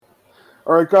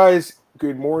All right, guys.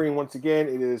 Good morning once again.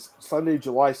 It is Sunday,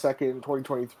 July 2nd,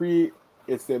 2023.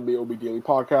 It's the MMAOB Daily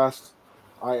Podcast.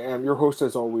 I am your host,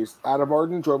 as always, Adam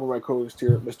Martin, joined by my co-host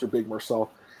here, Mr. Big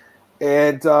Marcel.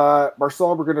 And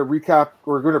Marcel, we're going to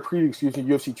preview,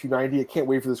 UFC 290. I can't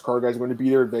wait for this card, guys. I'm going to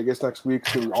be there in Vegas next week.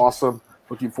 It's going to be awesome.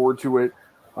 Looking forward to it.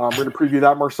 We're going to preview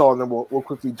that, Marcel, and then we'll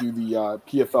quickly do the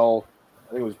PFL.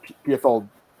 I think it was PFL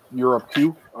Europe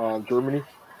 2, Germany.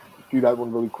 Do that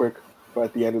one really quick. But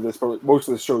at the end of this, but most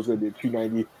of the show is going to be at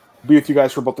 290. Be with you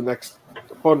guys for about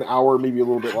an hour, maybe a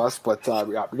little bit less. But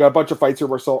yeah, we got a bunch of fights here,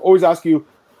 Marcel. Always ask you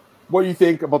what you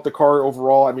think about the card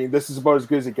overall. I mean, this is about as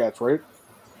good as it gets, right?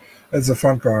 It's a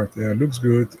fun card. Yeah, it looks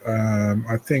good.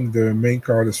 I think the main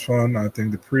card is fun. I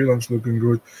think the prelims looking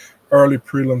good. Early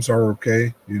prelims are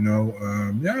okay.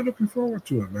 Yeah, looking forward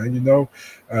to it, man.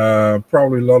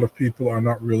 Probably a lot of people are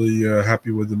not really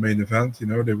happy with the main event.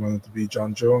 They want it to be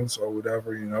John Jones or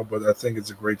whatever. But I think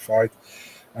it's a great fight.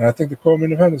 And I think the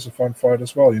co-main event is a fun fight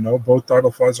as well. Both title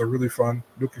fights are really fun.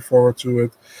 Looking forward to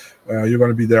it. You're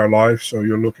going to be there live, so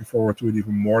you're looking forward to it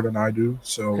even more than I do.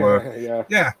 So,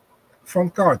 yeah, fun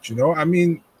card. I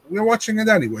mean, we're watching it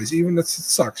anyways, even if it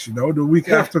sucks. The week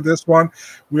after this one,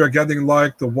 we are getting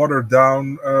like the watered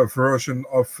down version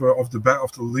of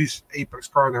the least Apex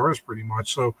card there is, pretty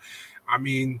much. So, I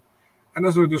mean, and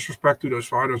there's no disrespect to those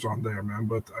fighters on there, man,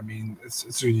 but I mean,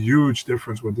 it's a huge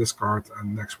difference with this card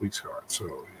and next week's card.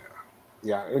 So,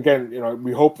 yeah. Yeah, again,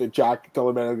 we hope that Jack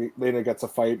Della gets a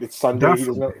fight. It's Sunday.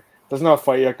 Definitely. He doesn't have a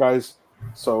fight yet, guys.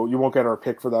 So you won't get our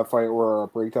pick for that fight, or our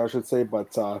breakdown, I should say.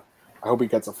 But I hope he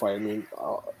gets a fight. I mean,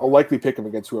 I'll likely pick him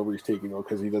against whoever he's taking, though,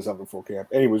 because he does have the full camp.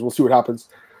 Anyways, we'll see what happens.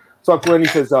 So Glenn, he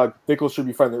says Nichols should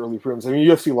be fighting the early prelims. I mean,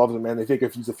 UFC loves him, man. They think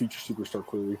if he's a future superstar,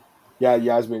 clearly. Yeah,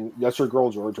 Yasmin. That's your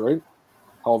girl, George, right?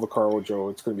 Hell of a Carlo Joe.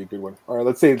 It's going to be a good one. All right,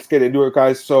 let's get into it,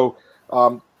 guys. So,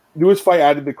 newest fight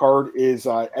added to the card is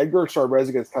Edgar Chavez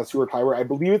against Tatsuro Taira. I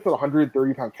believe it's at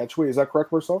 130-pound catchweight. Is that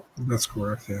correct, Marcel? That's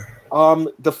correct, yeah.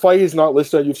 The fight is not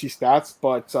listed on UFC stats,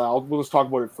 but we'll just talk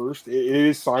about it first. It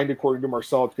is signed according to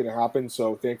Marcel. It's going to happen.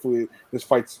 So, thankfully, this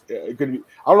fight's going to be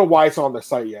 – I don't know why it's not on the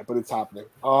site yet, but it's happening.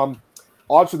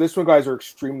 Odds for this one, guys, are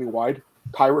extremely wide.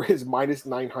 Taira is minus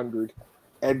 900.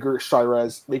 Edgar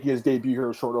Chavez making his debut here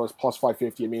at short notice, plus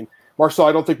 550. I mean, Marcel,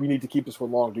 I don't think we need to keep this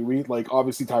one long, do we? Like,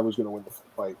 obviously, Tyra's going to win the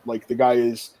fight. Like, the guy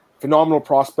is phenomenal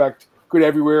prospect, good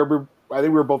everywhere. I think we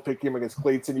were both picking him against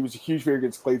Clayton. He was a huge favorite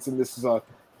against Clayton. This is a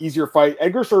easier fight.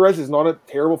 Edgar Chavez is not a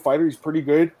terrible fighter. He's pretty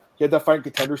good. He had that fight in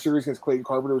Contender Series against Clayton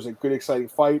Carpenter. It was a good, exciting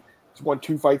fight. He's won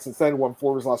 2 fights since then, won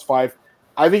 4 of his last 5.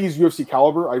 I think he's UFC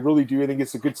caliber. I really do. I think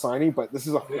it's a good signing, but this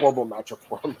is a horrible matchup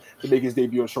for him to make his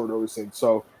debut on short notice. And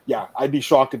so, yeah, I'd be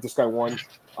shocked if this guy won.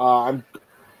 I'm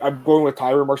going with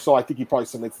Taira, Marcel. I think he probably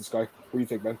submits this guy. What do you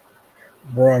think, man?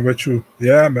 Bro, I'm with you.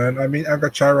 Yeah, man. I mean, Edgar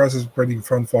Chavez is a pretty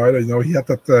fun fighter. He had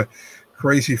that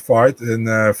crazy fight in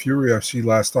Fury FC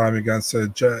last time against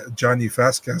Johnny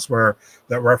Vasquez, where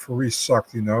that referee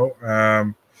sucked.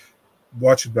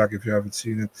 Watch it back if you haven't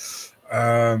seen it.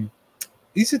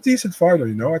 He's a decent fighter,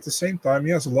 At the same time,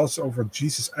 he has a loss over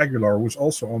Jesus Aguilar, who's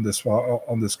also on this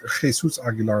Jesus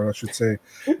Aguilar, I should say,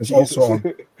 is also on.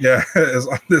 Yeah, is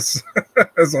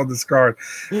on this card.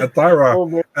 And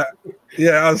Taira,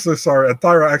 I'm so sorry. And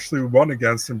Taira actually won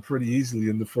against him pretty easily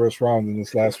in the first round in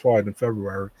his last fight in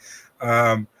February.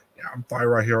 I'm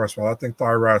Taira here as well. I think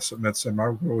Taira submits him.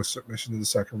 I'll go with submission in the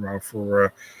second round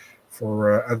for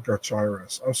Edgar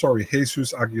Chavez. I'm sorry,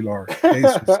 Jesus Aguilar.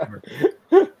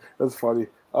 That's funny.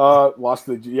 Lost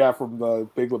from the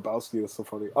Big Lebowski. That's so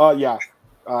funny.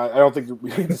 I don't think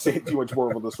we need to say too much more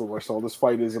about this one, Marcel. This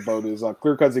fight is about as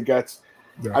clear cut as it gets.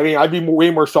 Yeah. I mean, I'd be way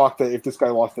more shocked that if this guy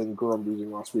lost than Guram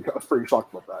losing last week. I was pretty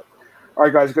shocked about that. All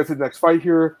right, guys, get to the next fight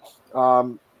here.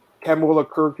 Kamala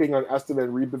Kirking on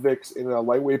Esteban Ribovics in a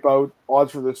lightweight bout.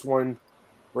 Odds for this one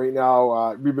right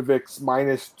now, Ribovics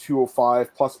minus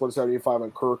 205, plus 175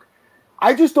 on Kirk.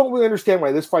 I just don't really understand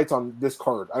why this fight's on this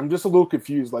card. I'm just a little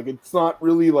confused. Like, it's not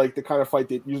really like the kind of fight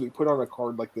they usually put on a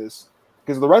card like this.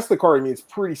 Because the rest of the card, I mean, it's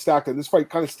pretty stacked. And this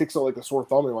fight kind of sticks out like a sore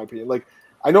thumb, in my opinion. Like,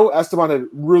 I know Esteban had a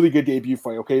really good debut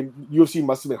fight, okay? UFC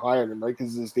must have been high on him, right?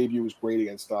 Because his debut was great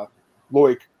against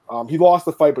Loic. He lost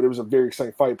the fight, but it was a very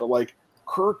exciting fight. But, like,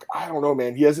 Kirk, I don't know,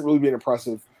 man. He hasn't really been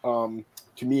impressive to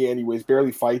me anyways.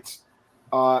 Barely fights.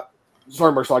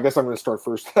 Sorry, Marcel. I guess I'm going to start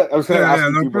first. I was going to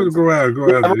ask you. Go ahead.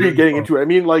 I'm already getting into it. I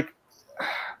mean, like,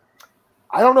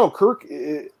 I don't know. Kirk,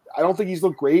 I don't think he's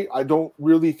looked great. I don't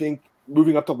really think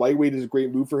moving up to lightweight is a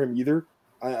great move for him either.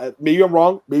 Maybe I'm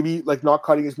wrong. Maybe, like, not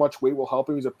cutting as much weight will help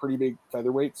him. He's a pretty big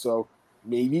featherweight, so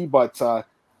maybe. But I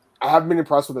haven't been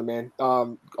impressed with him, man.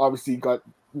 Obviously, got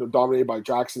dominated by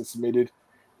Jackson, submitted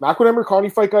Makwan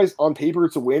Amirkhani fight, guys, on paper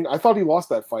it's a win. I thought he lost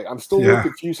that fight. I'm still a little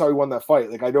confused how he won that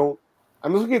fight. Like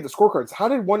I'm looking at the scorecards. How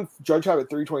did one judge have it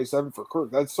 327 for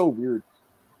Kirk? That's so weird.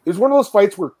 It was one of those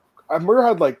fights where Amir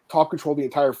had like top control the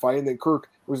entire fight, and then Kirk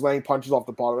was laying punches off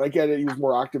the bottom. And I get it, he was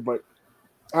more active, but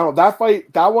I don't know, that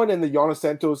fight, that one and the Yana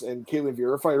Santos and Caitlin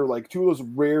Vieira fight are like two of those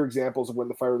rare examples of when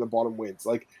the fighter on the bottom wins.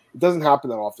 Like, it doesn't happen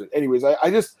that often. Anyways, I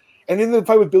just, and in the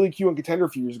fight with Billy Q and Contender a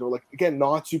few years ago, like, again,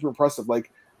 not super impressive.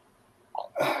 Like,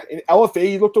 in LFA,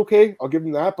 he looked okay. I'll give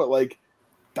him that, but like,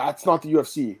 that's not the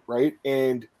UFC, right?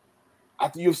 And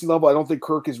at the UFC level, I don't think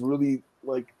Kirk is really,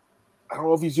 like, I don't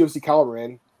know if he's UFC caliber,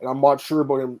 man, and I'm not sure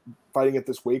about him fighting at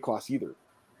this weight class either.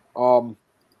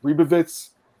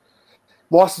 Ribovitz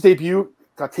lost his debut,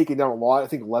 got taken down a lot, I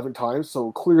think 11 times.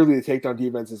 So clearly the takedown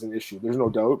defense is an issue. There's no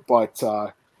doubt. But,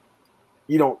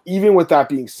 you know, even with that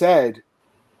being said,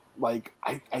 like,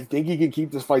 I think he can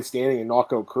keep this fight standing and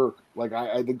knock out Kirk. Like,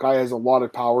 the guy has a lot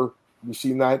of power. We've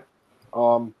seen that.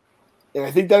 And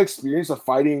I think that experience of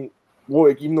fighting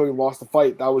Loic, even though he lost the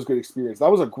fight, that was good experience.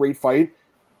 That was a great fight.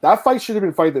 That fight should have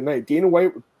been fight of the night. Dana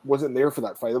White wasn't there for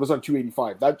that fight. That was on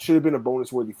 285. That should have been a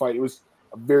bonus-worthy fight. It was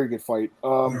a very good fight.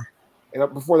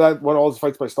 And before that, won all his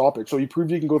fights by stoppage. So he proved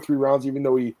he can go 3 rounds, even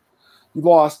though he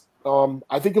lost.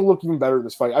 I think he'll look even better in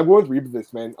this fight. I'm going with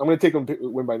Ribovitz, man. I'm going to take him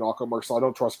win by knockout, Marcel. I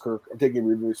don't trust Kirk. I'm taking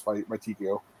Ribovitz by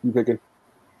TKO. You picking?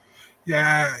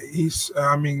 Yeah,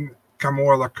 I mean,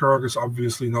 Kamala Kirk is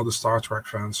obviously not a Star Trek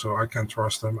fan, so I can't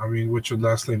trust him. I mean, with your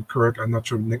last name Kirk, I'm not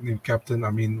your nickname Captain.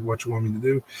 I mean, what you want me to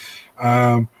do?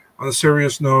 On a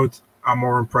serious note, I'm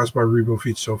more impressed by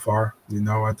Ribovitz so far. You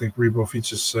know, I think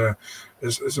Ribovitz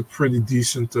is a pretty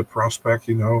decent prospect.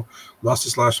 You know, lost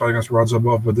his last fight against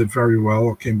Radzhabov, but did very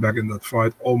well. Came back in that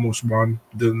fight, almost won,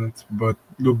 didn't, but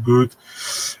looked good.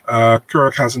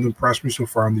 Kirk hasn't impressed me so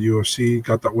far in the UFC.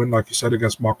 Got that win, like you said,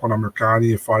 against Makwan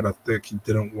Amirkhani, a fight I think he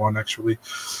didn't win actually.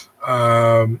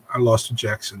 I lost to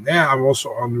Jackson. Yeah, I'm also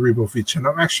on Ribovitz, and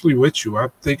I'm actually with you.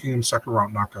 I'm taking him second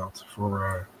round knockout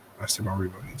for Esteban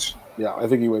Ribovitz. Yeah, I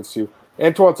think he wins too.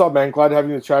 Antoine, what's up, man? Glad to have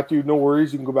you in the chat, dude. No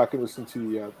worries. You can go back and listen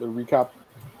to the recap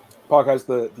podcast.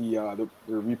 The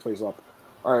replays up.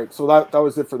 All right, so that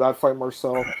was it for that fight,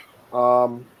 Marcel.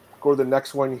 Go to the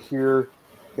next one here.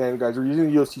 Again, guys, we're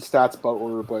using the UFC stats bout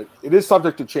order, but it is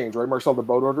subject to change, right, Marcel? The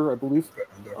bout order, I believe.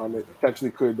 It potentially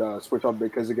could switch on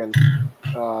because, again,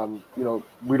 you know,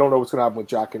 we don't know what's going to happen with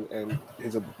Jack and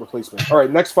his replacement. All right,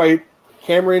 next fight: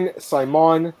 Cameron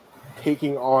Simon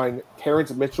taking on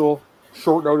Terrence Mitchell.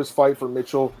 Short notice fight for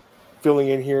Mitchell, filling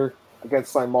in here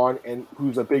against Simon, and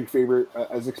who's a big favorite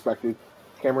as expected.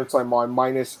 Cameron Simon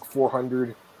minus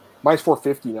 400, minus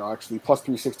 450 now actually, plus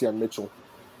 360 on Mitchell.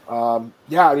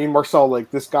 Yeah, I mean, Marcel,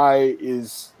 like, this guy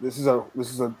this is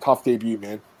a tough debut,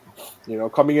 man. You know,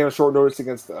 coming in on short notice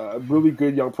against a really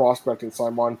good young prospect in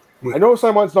Simon. I know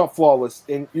Simon's not flawless,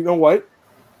 and you know what?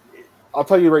 I'll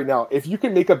tell you right now, if you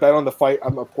can make a bet on the fight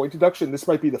on a point deduction, this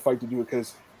might be the fight to do it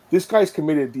because this guy's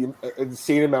committed the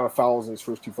insane amount of fouls in his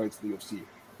first 2 fights in the UFC.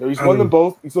 Now, he's won them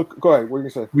both. Go ahead. What are you gonna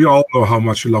say? We all know how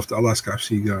much you love the Alaska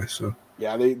FC guys. So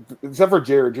yeah, except for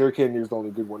Jared Cannonier is the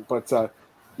only good one. But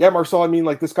yeah, Marcel, I mean,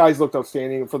 like, this guy's looked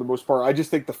outstanding for the most part. I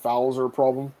just think the fouls are a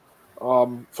problem.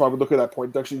 So I would look at that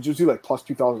point deduction. It's usually like plus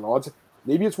 2,000 odds.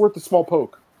 Maybe it's worth the small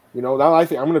poke. You know, now I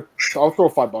think I'll throw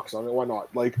 $5 on it. Why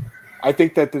not? Like, I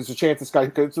think that there's a chance this guy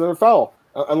gets another foul,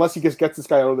 unless he gets this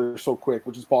guy out of there so quick,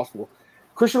 which is possible.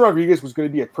 Christian Rodriguez was going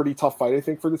to be a pretty tough fight, I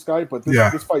think, for this guy, but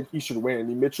this fight he should win. I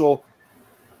mean, Mitchell,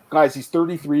 guys, he's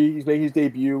 33. He's making his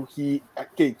debut.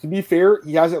 To be fair,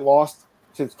 he hasn't lost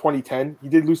since 2010. He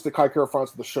did lose to Kai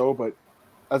Kara-France at the show, but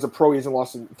as a pro, he hasn't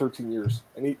lost in 13 years.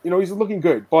 And he's looking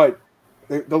good, but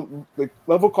the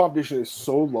level of competition is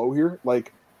so low here.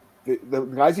 Like, the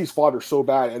guys he's fought are so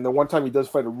bad, and the one time he does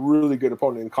fight a really good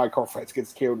opponent in Kai Kara-France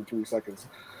gets KO'd in 3 seconds.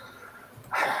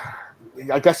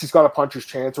 I guess he's got a puncher's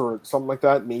chance or something like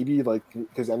that, maybe, like,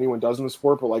 because anyone does in the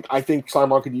sport. But, like, I think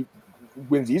Simon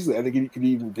wins easily. I think he could be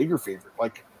even bigger favorite.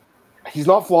 Like, he's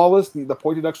not flawless. The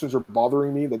point deductions are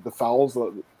bothering me, like the fouls,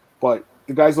 but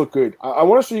the guys look good. I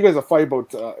want to show you guys a fight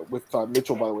with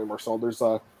Mitchell, by the way, Marcel. There's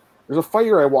a fight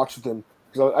here I watched with him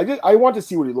because I want to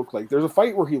see what he looked like. There's a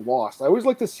fight where he lost. I always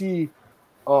like to see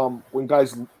when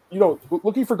guys, you know,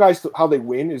 looking for guys how they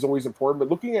win is always important, but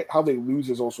looking at how they lose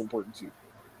is also important too.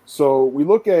 So we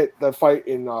look at the fight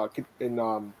in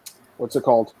what's it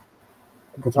called?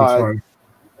 Ultimate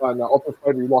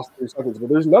Fighter, he lost 3 seconds. But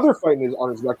there's another fight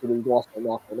on his record that he lost by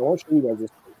knockout. I want to show you guys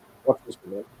this. Watch this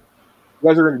one, man. You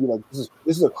guys are going to be like,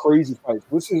 this is a crazy fight.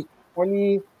 This is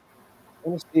 20. I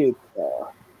want to say it's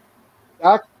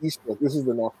Jack Eastwood. This is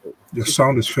the knockout. Your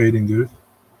sound is fading, dude.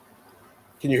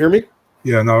 Can you hear me?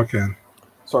 Yeah, now I can.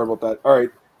 Sorry about that. All right.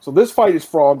 So this fight is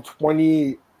from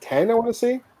 2010, I want to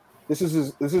say. This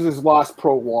is his last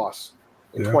pro loss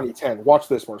in 2010. Watch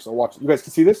this, Marcel. Watch. You guys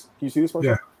can see this? Can you see this,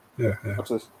 Marcel? Yeah. Watch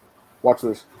this. Watch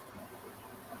this.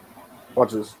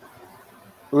 Watch this.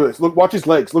 Look at this. Look, watch his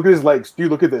legs. Look at his legs.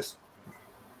 Dude, look at this.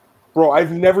 Bro,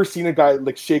 I've never seen a guy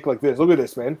like shake like this. Look at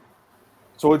this, man.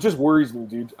 So it just worries me,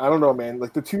 dude. I don't know, man.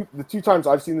 Like the two times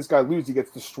I've seen this guy lose, he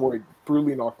gets destroyed,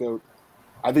 brutally knocked out.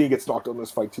 I think he gets knocked out in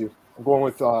this fight too. I'm going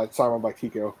with Simon by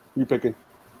TKO. Who you picking?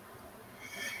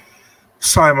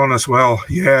 Simon as well.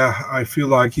 Yeah, I feel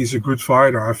like he's a good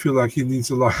fighter. I feel like he needs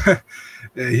a lot.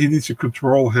 He needs to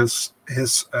control his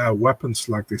weapons,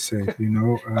 like they say. You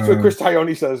know, that's what Chris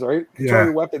Tyone says, right? Control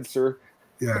your weapons, sir.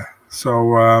 Yeah.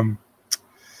 So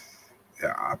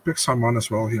yeah, I pick Simon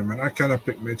as well here, man. I cannot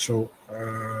pick Mitchell.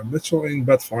 Mitchell ain't a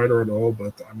bad fighter at all,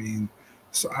 but I mean,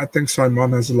 so I think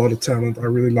Simon has a lot of talent. I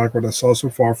really like what I saw so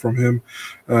far from him,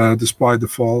 despite the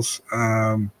falls.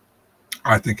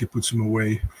 I think he puts him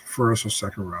away first or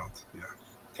second round.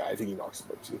 Yeah, I think he knocks him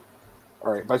out too.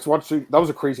 All right, but that was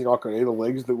a crazy knockout. The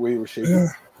legs, the way they were shaking. Yeah.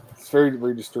 It's very,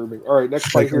 very disturbing. All right,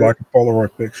 next fight here. Like a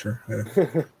Polaroid picture.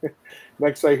 Yeah.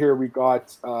 Next fight here, we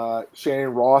got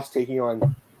Shannon Ross taking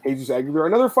on Jesus Aguilar.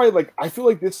 Another fight, like, I feel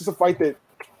like this is a fight that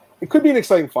it could be an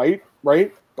exciting fight,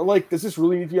 right? But, like, does this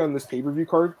really need to be on this pay-per-view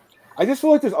card? I just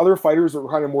feel like there's other fighters that are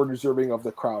kind of more deserving of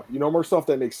the crowd. You know, more stuff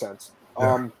that makes sense.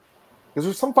 Because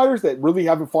there's some fighters that really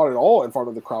haven't fought at all in front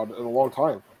of the crowd in a long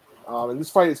time. And this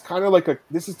fight is kind of like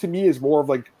to me, is more of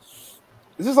like,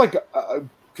 this is like a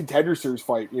contender series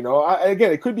fight, you know?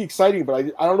 Again, it could be exciting, but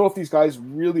I don't know if these guys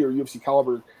really are UFC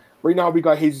caliber. Right now, we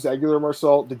got Jesus Aguilar,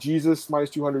 Marcel, the Jesus, minus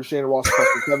 200, Shannon Ross, plus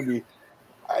 70.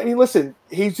 I mean, listen,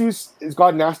 Jesus has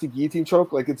got a nasty guillotine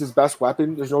choke. Like, it's his best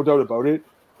weapon. There's no doubt about it.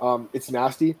 It's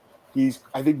nasty.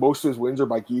 I think most of his wins are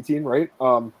by guillotine, right?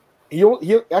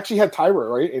 He actually had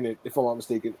Tyra, right, in it, if I'm not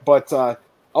mistaken. But other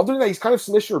than that, he's kind of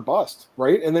submission or bust,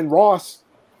 right? And then Ross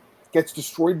gets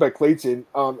destroyed by Clayton.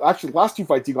 Actually, last two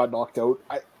fights he got knocked out.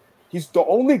 He's the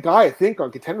only guy, I think,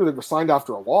 on Contender that was signed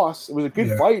after a loss. It was a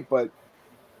good fight, but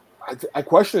I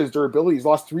question his durability. He's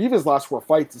lost 3 of his last 4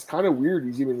 fights. It's kind of weird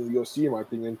he's even in the UFC, in my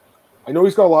opinion. I know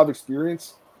he's got a lot of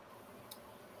experience.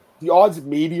 The odds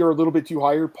maybe are a little bit too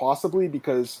higher, possibly,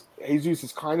 because Jesus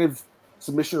is kind of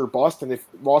submission or bust, and if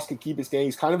Ross can keep his game,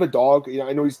 he's kind of a dog. You know,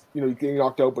 I know he's getting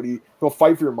knocked out, but he'll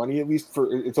fight for your money at least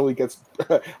until he gets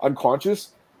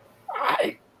unconscious.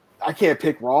 I can't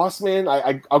pick Ross, man.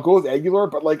 I'll go with Aguilar,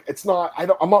 but like it's not.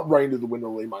 I'm not running to the window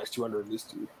lane minus 200 in this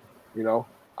dude. You know,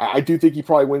 I do think he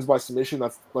probably wins by submission.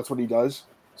 That's what he does.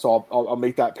 So I'll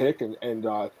make that pick. And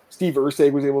Steve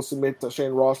Ursig was able to submit to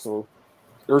Shane Ross, so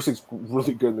Ursig's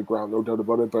really good in the ground, no doubt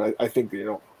about it. But I think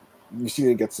you've seen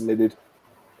it get submitted.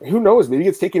 Who knows? Maybe he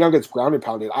gets taken out, gets ground and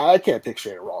pounded. I can't pick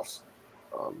Shannon Ross.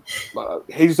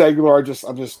 Jesus Aguilar,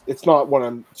 it's not what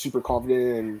I'm super confident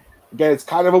in. And again, it's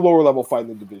kind of a lower level fight in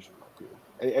the division.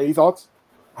 Any thoughts?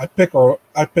 I pick our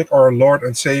Lord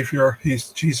and Savior. He's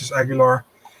Jesus Aguilar.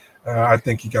 I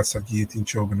think he gets that guillotine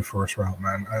choke in the first round,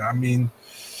 man. I mean,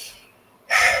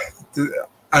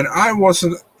 and I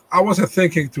wasn't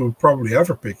thinking to probably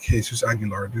ever pick Jesus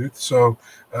Aguilar, dude. So,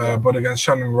 but against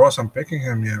Shannon Ross, I'm picking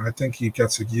him. Yeah, I think he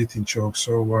gets a guillotine choke.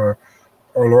 So, our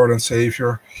Lord and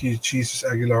Savior, he's Jesus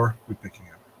Aguilar. We're picking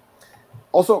him.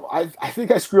 Also, I think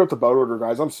I screwed up the bout order,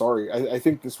 guys. I'm sorry. I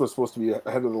think this was supposed to be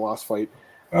ahead of the last fight.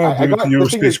 The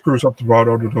UFC screws up the bout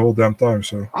order the whole damn time.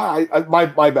 So, my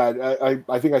bad.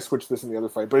 I think I switched this in the other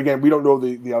fight. But again, we don't know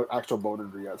the actual bout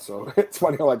order yet. So it's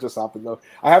funny how that just happened, though.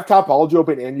 I have Tapology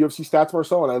open and UFC stats,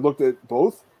 Marcel, and I looked at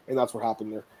both, and that's what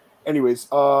happened there. Anyways,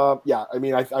 yeah, I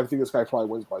mean, I think this guy probably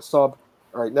wins by sub.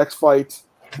 All right, next fight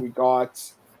we got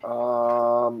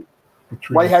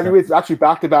light heavyweights. Actually,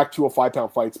 back-to-back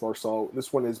 205-pound fights, Marcel.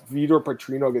 This one is Vitor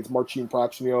Petrino against Marcin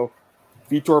Prachnio.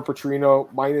 Vitor Petrino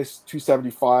minus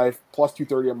 275, plus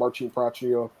 230 on Marcin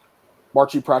Prachnio.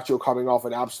 Marcin Prachnio coming off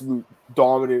an absolute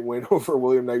dominant win over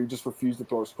William Knight, who just refused to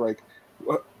throw a strike.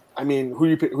 I mean, who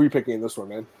you picking in this one,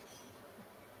 man?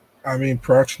 I mean,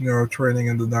 Prachnio training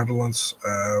in the Netherlands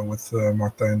with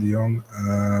Martijn de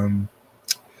Jong.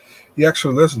 He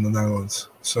actually lives in the Netherlands.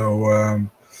 So,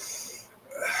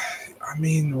 I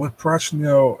mean, with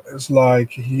Prachnio, it's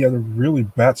like he had a really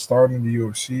bad start in the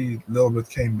UFC. A little bit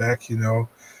came back, and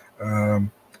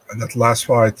that last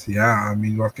fight, yeah, I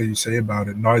mean, what can you say about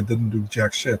it? Knight didn't do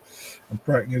jack shit. And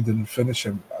Prachnio didn't finish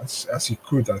him as he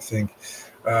could, I think.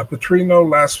 Petrino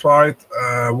last fight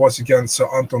was against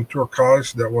Anton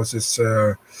Turkalj. That was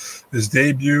his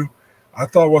debut. I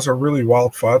thought it was a really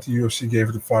wild fight. The UFC gave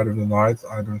it the fight of the night.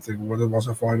 I don't think it was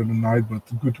a fight of the night, but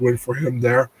a good win for him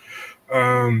there.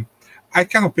 I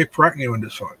cannot pick Pragno in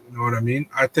this one. You know what I mean?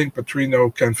 I think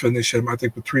Petrino can finish him. I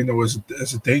think Petrino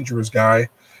is a dangerous guy,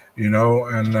 you know,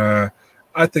 and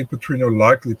I think Petrino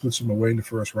likely puts him away in the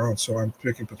first round. So I'm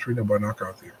picking Petrino by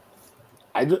knockout here.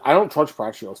 I don't trust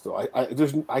Pragno still.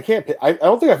 I can't pick. I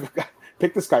don't think I've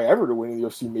picked this guy ever to win in the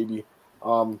UFC. Maybe.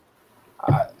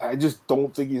 I just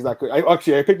don't think he's that good. I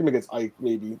picked him against Ike.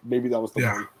 Maybe that was the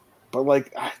one. But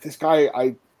like this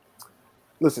guy,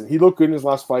 listen. He looked good in his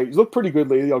last fight. He's looked pretty good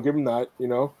lately. I'll give him that. You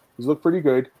know, he's looked pretty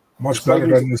good. Much better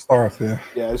than the start.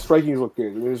 Yeah, his striking's looked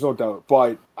good. I mean, there's no doubt.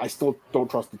 But I still don't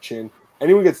trust the chin.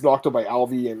 Anyone gets knocked out by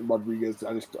Alvey and Rodriguez,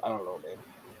 I don't know, man.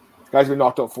 This guy's been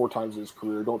knocked out 4 times in his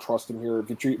career. Don't trust him here.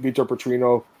 Vitor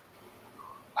Petrino,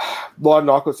 a lot of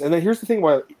knockouts. And then here's the thing: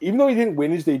 why even though he didn't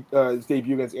win his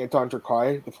debut against Anton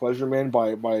Turkai, the Pleasure Man,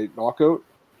 by knockout,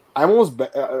 I'm almost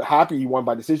happy he won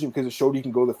by decision because it showed he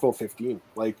can go the full 15.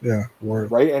 Like,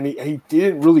 right? And he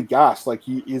didn't really gas. Like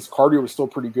his cardio was still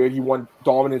pretty good. He won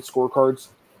dominant scorecards,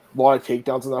 a lot of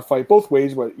takedowns in that fight, both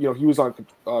ways. But you know, he was on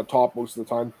top most of the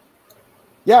time.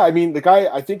 Yeah, I mean, the guy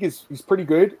I think he's pretty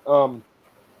good.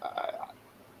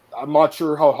 I'm not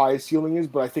sure how high his ceiling is,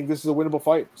 but I think this is a winnable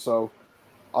fight. So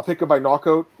I'll pick him by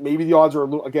knockout. Maybe the odds are a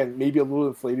little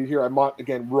inflated here. I'm not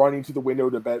running to the window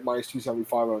to bet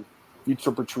 -275 on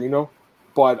Vitor Petrino,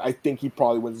 but I think he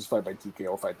probably wins this fight by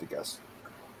TKO if I had to guess.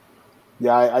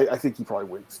 Yeah, I think he probably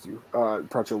wins too.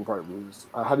 Petrino will probably lose.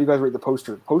 How do you guys rate the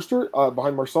poster? Poster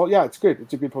behind Marcel? Yeah, it's good.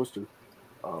 It's a good poster.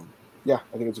 Yeah,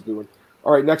 I think it's a good one.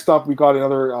 All right, next up, we got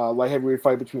another light heavyweight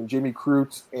fight between Jimmy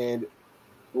Crute and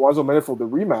Alonzo Menifeld, the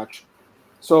rematch.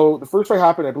 So the first fight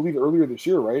happened, I believe, earlier this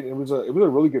year, right? And it was a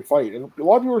really good fight. And a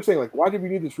lot of people were saying, like, why did we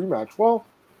need this rematch? Well,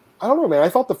 I don't know, man. I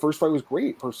thought the first fight was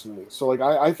great, personally. So, like,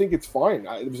 I think it's fine.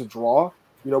 It was a draw.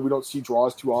 You know, we don't see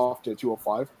draws too often at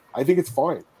 205. I think it's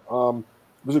fine. It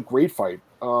was a great fight.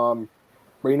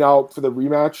 Right now, for the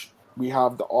rematch, we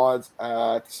have the odds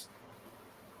at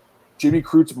Jimmy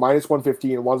Crute's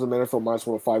 -150 and Alonzo Menifeld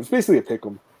 -105. It's basically a pick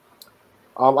 'em.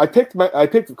 I picked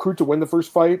Crute to win the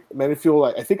first fight.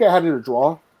 Menifeld, I think I had it a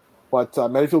draw, but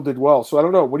Menifeld did well. So I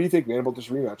don't know. What do you think, man, about this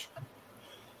rematch?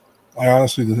 I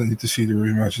honestly didn't need to see the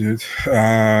rematch, dude.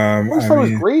 This fight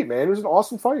was great, man. It was an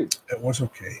awesome fight. It was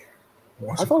okay.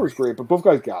 I thought it was great, but both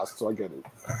guys gassed, so I get it.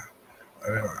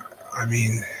 I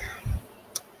mean,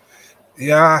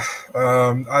 yeah,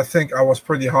 I think I was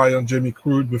pretty high on Jimmy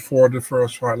Crute before the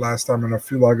first fight last time, and I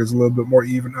feel like it's a little bit more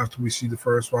even after we see the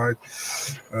first fight.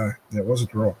 It was a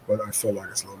draw, but I feel like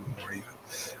it's a little bit more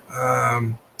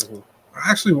even. I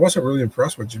actually wasn't really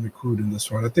impressed with Jimmy Crute in this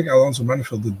one. I think Alonzo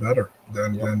Menifeld did better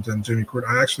than Jimmy Crute.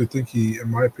 I actually think in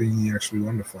my opinion, he actually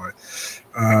won the fight.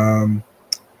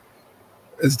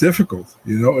 It's difficult,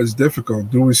 you know. It's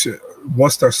difficult.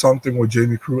 Was there something with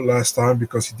Jamie Crute last time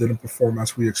because he didn't perform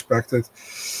as we expected?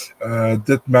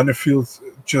 Did Menifeld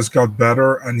just got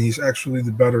better and he's actually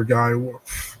the better guy?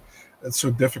 It's so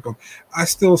difficult. I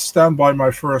still stand by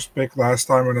my first pick last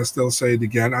time, and I still say it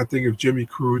again. I think if Jimmy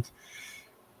Crute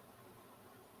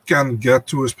can get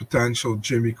to his potential,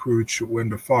 Jimmy Crute should win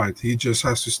the fight. He just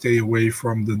has to stay away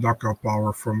from the knockout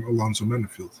power from Alonzo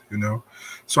Menifeld, you know.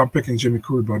 So I'm picking Jimmy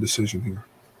Crute by decision here.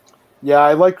 Yeah,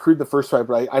 I like Crute the first fight,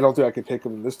 but I don't think I could pick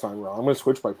him this time around. I'm going to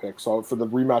switch my pick. So for the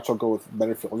rematch, I'll go with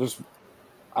Menifeld.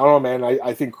 I don't know, man.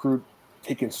 I think Crute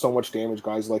taking so much damage,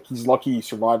 guys. Like, he's lucky he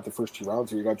survived the first 2 rounds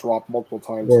here. He got dropped multiple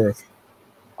times.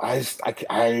 I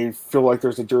feel like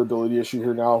there's a durability issue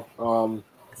here now.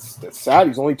 It's sad.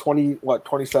 He's only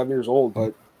 27 years old,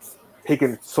 but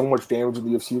taking so much damage in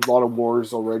the UFC. A lot of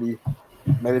wars already.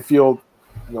 Menifeld,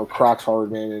 you know, cracks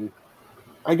hard, man. And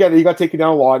I get it. He got taken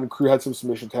down a lot, and Crute had some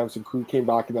submission attempts, and Crute came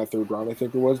back in that 3rd round, I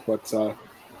think it was. But,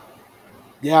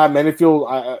 yeah,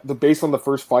 Menifeld, based on the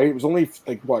first fight, it was only,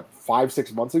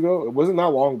 5-6 months ago? It wasn't that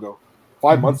long ago.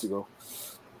 5 months ago.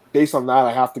 Based on that,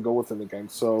 I have to go with him again.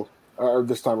 So, or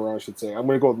this time around, I should say. I'm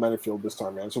going to go with Menifeld this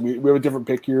time, man. So we have a different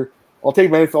pick here. I'll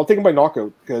take Menifeld. I'll take him by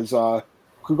knockout because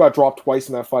Crute got dropped twice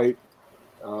in that fight.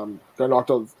 Got knocked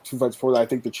out 2 fights before that. I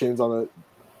think the chin's on a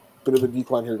bit of a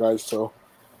decline here, guys. So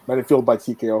Menifeld by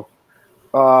TKO.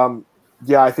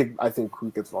 Yeah, I think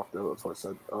Crute gets knocked out. That's what I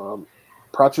said.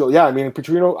 Praccio, yeah, I mean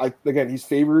Petrino. Again, he's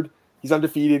favored. He's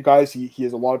undefeated, guys. He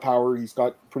has a lot of power. He's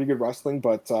got pretty good wrestling,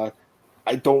 but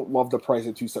I don't love the price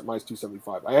at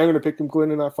 -275. I am going to pick him Glenn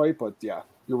in that fight, but yeah,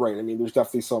 you're right. I mean, there's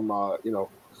definitely some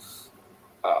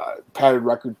padded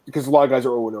record because a lot of guys are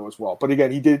 0-0 as well. But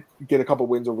again, he did get a couple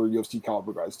wins over UFC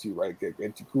caliber guys too, right?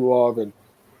 Antikulov and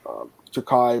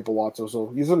Turkai, Bellato. So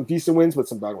he's some decent wins, but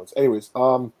some bad ones. Anyways,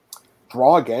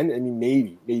 draw again. I mean,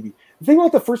 maybe. The thing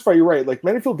about the first fight, you're right. Like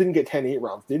Menifeld didn't get 10-8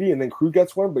 rounds, did he? And then Crute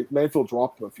gets one, but Menifeld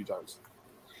dropped him a few times.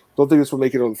 Don't think this will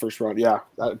make it out of the first round. Yeah,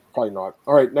 probably not.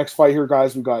 All right, next fight here,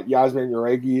 guys. We got Yasmin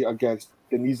Jauregui against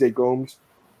Denise Gomes.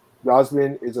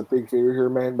 Yasmin is a big favorite here,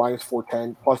 man. Minus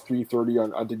 410, plus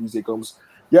 330 on Denise Gomes.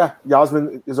 Yeah,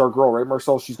 Yasmin is our girl, right,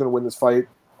 Marcel? She's going to win this fight.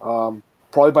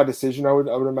 Probably by decision, I would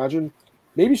imagine.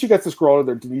 Maybe she gets this girl out of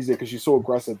there, Denise, because she's so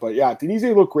aggressive. But yeah, Denise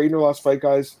looked great in her last fight,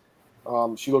 guys.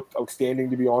 She looked outstanding,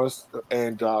 to be honest,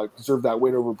 and deserved that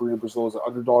win over Brina Brazil as an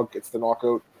underdog. Gets the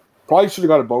knockout. Probably should have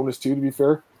got a bonus too, to be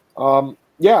fair.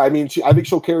 Yeah, I mean, I think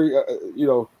she'll carry,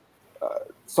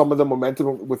 some of the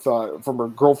momentum with from her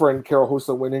girlfriend Carol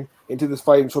Hosta winning into this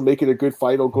fight, and she'll make it a good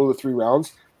fight. It'll go to 3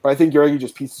 rounds, but I think Jauregui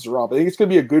just pieces her up. I think it's going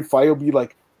to be a good fight. It'll be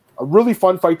like a really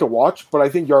fun fight to watch, but I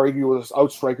think Jauregui will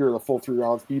outstrike her the full 3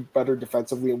 rounds, be better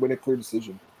defensively, and win a clear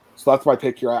decision. So that's my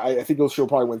pick here. I think she'll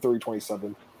probably win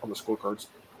 30-27 on the scorecards.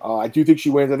 I do think she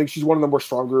wins. I think she's one of the more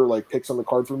stronger picks on the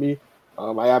card for me.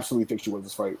 I absolutely think she wins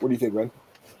this fight. What do you think, man?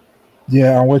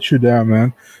 Yeah, I'm with you there,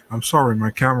 man. I'm sorry,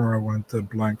 my camera went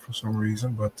blank for some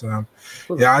reason, but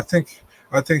yeah, I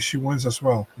think she wins as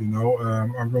well.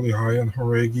 I'm really high on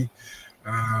Jauregui.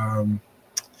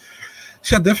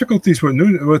 She had difficulties with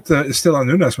Estela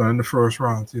Nunes, man, in the first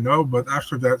round, but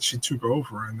after that she took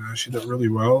over and she did really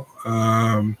well.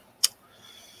 I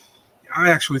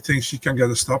actually think she can get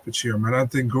a stoppage here, man. I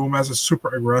think Gomez is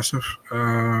super aggressive,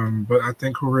 but I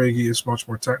think Jauregui is much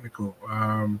more technical.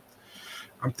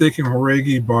 I'm taking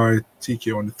Jauregui by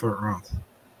TKO in the 3rd round.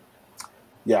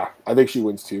 Yeah, I think she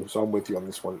wins too, so I'm with you on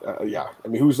this one. Yeah, I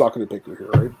mean, who's not going to pick her here,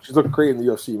 right? She's looking great in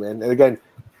the UFC, man. And again,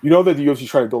 that the UFC's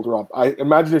trying to build her up. I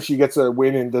imagine if she gets a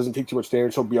win and doesn't take too much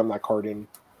damage, she'll be on that card in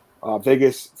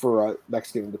Vegas for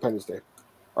Mexican Independence Day.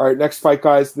 All right, next fight,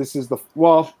 guys. This is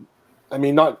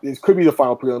it could be the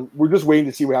final prelim. We're just waiting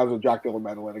to see what happens with Jack Della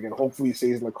Maddalene. Again, hopefully he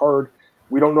stays in the card.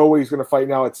 We don't know what he's going to fight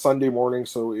now. It's Sunday morning,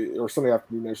 or Sunday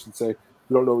afternoon, I should say.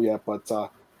 We don't know yet, but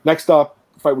next up,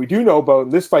 fight we do know about,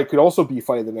 and this fight could also be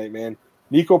fight of the night, man.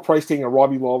 Nico Price taking a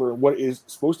Robbie Lawler in what is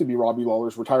supposed to be Robbie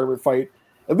Lawler's retirement fight.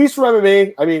 At least for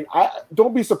MMA, I mean,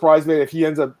 don't be surprised, man, if he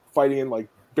ends up fighting in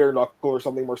bare knuckle or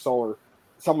something, Marcel, or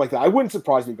something like that. I wouldn't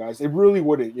surprise me, guys. It really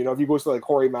wouldn't. If he goes to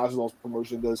Jorge Masvidal's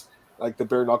promotion, does the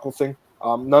bare knuckle thing,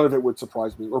 none of it would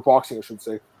surprise me, or boxing, I should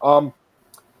say.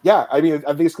 Yeah, I mean,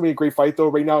 I think it's gonna be a great fight though.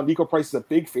 Right now, Nico Price is a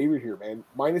big favorite here, man.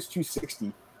 Minus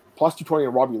 260. Plus 220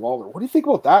 on Robbie Lawler. What do you think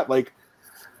about that?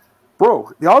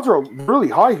 Bro, the odds are really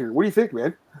high here. What do you think,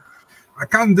 man? I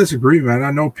can't disagree, man.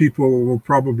 I know people will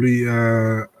probably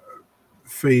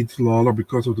fade Lawler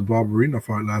because of the Barberina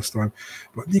fight last time,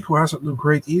 but Nico hasn't looked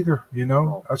great either,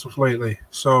 as of lately.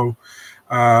 So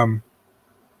I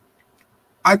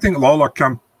think Lawler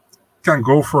can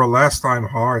go for a last time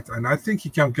hard, and I think he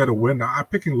can get a win. I'm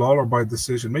picking Lawler by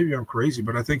decision. Maybe I'm crazy,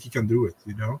 but I think he can do it,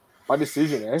 By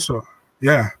decision, eh? So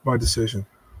yeah, by decision.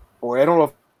 Boy, I don't know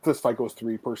if this fight goes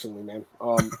 3, personally, man.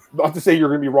 Not to say you're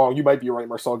going to be wrong. You might be right,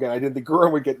 Marcel. Again, I didn't think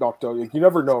Guerrero would get knocked out. You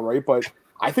never know, right? But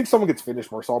I think someone gets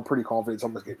finished, Marcel. I'm pretty confident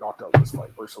someone's getting knocked out in this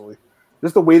fight, personally.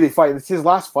 Just the way they fight. It's his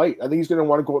last fight. I think he's going to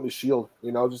want to go out in the shield,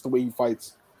 just the way he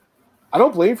fights. I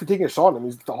don't blame him for taking a shot. I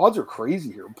mean, the odds are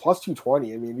crazy here. Plus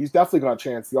 220. I mean, he's definitely got a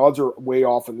chance. The odds are way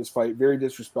off in this fight. Very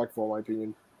disrespectful, in my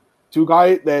opinion. To a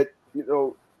guy that,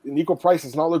 Nico Price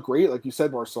does not look great, like you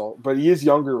said, Marcel, but he is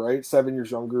younger, right? 7 years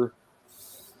younger.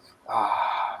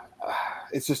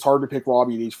 It's just hard to pick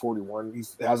Robbie at age 41.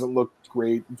 He hasn't looked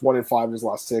great. He's 1-5 in his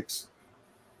last 6.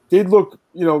 Did look,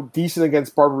 decent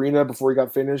against Barberina before he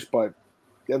got finished, but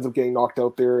he ends up getting knocked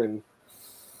out there. And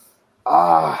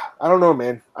I don't know,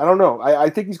 man. I don't know.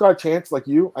 I think he's got a chance, like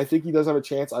you. I think he does have a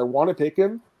chance. I want to pick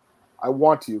him. I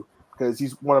want to, because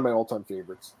he's one of my all-time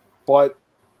favorites. But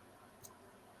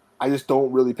I just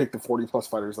don't really pick the 40-plus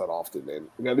fighters that often, man.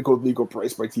 I got to go with Nico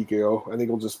Price by TKO. I think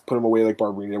he'll just put him away like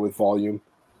Barberina with volume.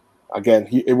 Again,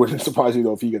 it wouldn't surprise me,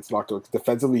 though, if he gets knocked out.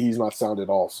 Defensively, he's not sound at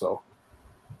all, so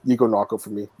Nico knockout for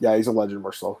me. Yeah, he's a legend,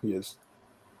 Marcel. He is.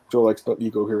 Joe likes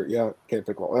Nico here. Yeah, can't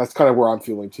pick Lawler. That's kind of where I'm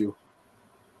feeling, too.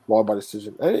 Lawler by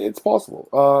decision. It's possible.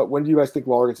 When do you guys think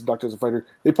Lawler gets inducted as a fighter?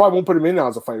 They probably won't put him in now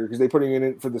as a fighter because they're putting him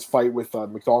in for this fight with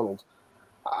McDonald.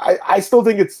 I still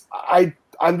think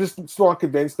I'm just still not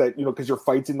convinced that, because your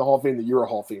fight's in the Hall of Fame, that you're a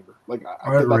Hall of Famer.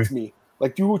 That's me.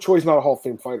 Doo Ho Choi's not a Hall of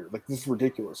Fame fighter. This is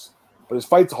ridiculous. But his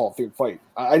fight's a Hall of Fame fight.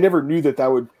 I never knew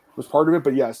that was part of it,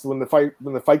 but yes, when the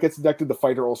fight gets inducted, the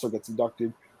fighter also gets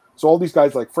inducted. So all these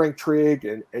guys like Frank Trigg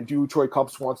and Doo Ho Choi, Cub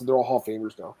Swanson, they're all Hall of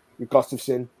Famers now. And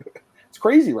Gustafsson. It's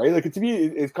crazy, right? To me,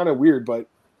 it's kind of weird, but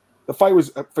the fight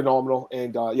was phenomenal.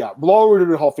 And Lawler would have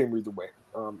been a Hall of Famer either way.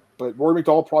 But Rory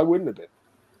McDonald probably wouldn't have been, in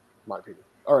my opinion.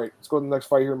 All right, let's go to the next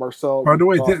fight here, Marcel. By the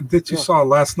way, did you saw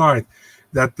last night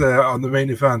that on the main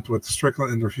event with the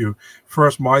Strickland interview.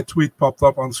 First, my tweet popped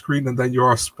up on screen, and then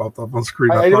yours popped up on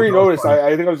screen. I didn't even notice.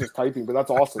 I think I was just typing, but that's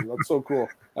awesome. That's so cool.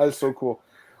 That is so cool.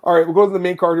 All right, we'll go to the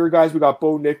main card here, guys. We got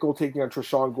Bo Nickel taking on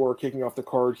Trishan Gore, kicking off the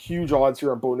card. Huge odds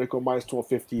here on Bo Nickel, minus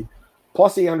 1250,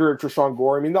 plus 800 at Trishan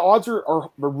Gore. I mean, the odds are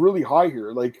really high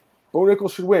here. Like, Bo Nickel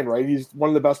should win, right? He's one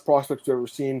of the best prospects we've ever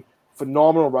seen.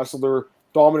 Phenomenal wrestler,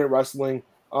 dominant wrestling.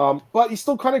 But he's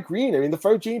still kind of green. I mean, the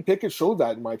fight with Jamie Pickett showed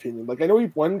that, in my opinion. Like, I know he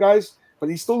won, guys, but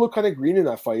he still looked kind of green in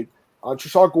that fight.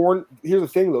 Trishan Gore, here's the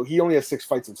thing, though. He only has 6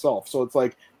 fights himself. So it's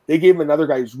like they gave him another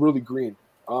guy who's really green.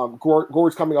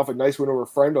 Gore's coming off a nice win over a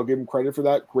friend. I'll give him credit for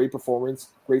that. Great performance,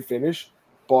 great finish.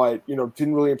 But,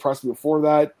 didn't really impress me before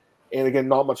that. And, again,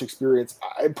 not much experience.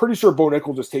 I'm pretty sure Bo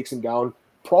Nickel just takes him down.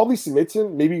 Probably submits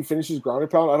him. Maybe he finishes ground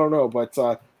and pound. I don't know. But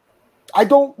I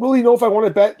don't really know if I want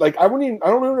to bet. Like, I don't even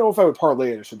know if I would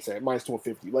parlay it, I should say, at minus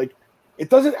 1250. Like, it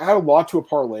doesn't add a lot to a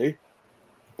parlay.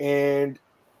 And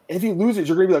if he loses,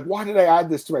 you're going to be like, why did I add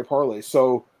this to my parlay?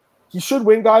 So he should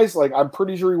win, guys. Like, I'm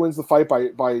pretty sure he wins the fight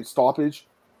by stoppage.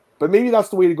 But maybe that's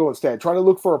the way to go instead. Try to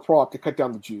look for a prop to cut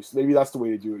down the juice. Maybe that's the way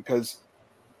to do it. Because,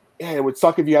 it would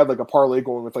suck if you had, like, a parlay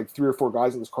going with, like, 3 or 4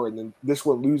 guys in this card, and then this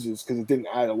one loses because it didn't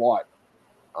add a lot.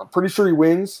 I'm pretty sure he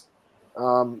wins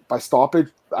by stoppage.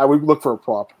 I would look for a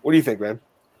prop. What do you think, man?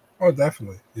 Oh,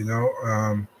 definitely.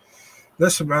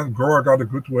 Listen, man, Gore got a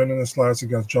good win in his last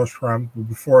against Josh Fram. But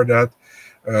before that,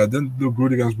 didn't do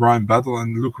good against Brian Battle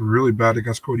and looked really bad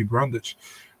against Cody Brundage.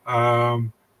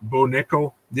 Bo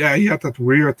Nickel, yeah, he had that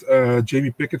weird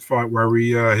Jamie Pickett fight where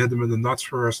we hit him in the nuts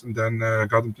first and then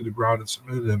got him to the ground and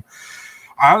submitted him.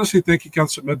 I honestly think he can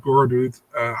submit Gore, dude.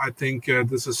 I think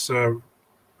this is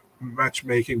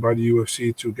matchmaking by the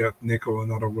UFC to get Nickel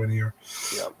another win here.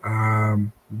 Yeah.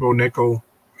 Bo Nickel,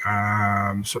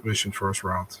 submission first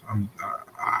round.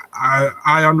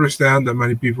 I understand that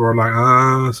many people are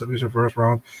like, submission first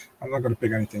round. I'm not going to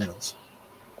pick anything else.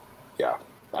 Yeah.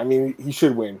 I mean, he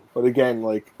should win. But again,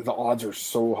 like, the odds are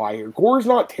so high here. Gore's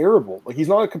not terrible. Like, he's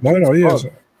not a complete he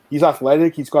isn't. He's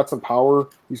athletic. He's got some power.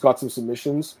 He's got some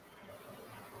submissions.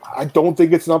 I don't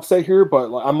think it's an upset here,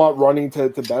 but like, I'm not running to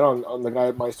bet on the guy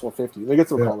at minus 1250. Let me get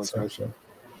some comments, guys.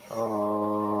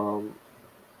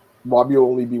 Robbie will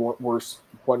only be worse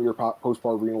 1 year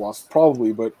post-Barberina loss.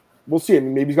 Probably, but we'll see. I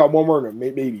mean, maybe he's got one more in him.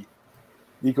 Maybe.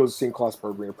 Nico's the same class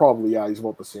Barberina. Probably, yeah, he's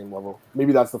about the same level.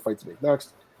 Maybe that's the fight to make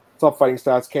next. Top fighting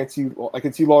stats. I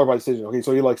can see Lawler by decision. Okay,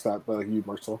 so he likes that, but you,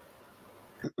 Marcel.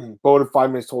 Bo at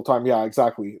 5 minutes total time. Yeah,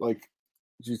 exactly. Like,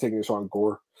 she's taking a shot on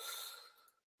Gore.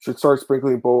 Should start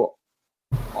sprinkling Bo.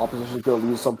 Opposition's going to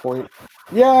lose at some point.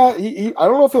 Yeah, he I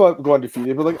don't know if he'll go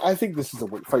undefeated, but like I think this is a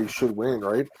fight he should win,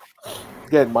 right?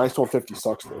 Again, minus 1250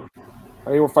 sucks though.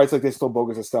 I mean, when fights like this, still Bo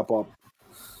gets a step up.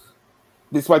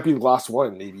 This might be the last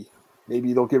one, maybe.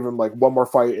 Maybe they'll give him like one more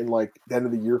fight in like the end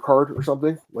of the year card or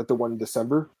something, like the one in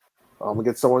December.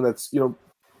 Against someone that's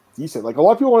decent. Like a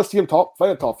lot of people want to see him fight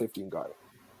a top 15 guy.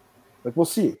 Like we'll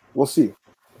see.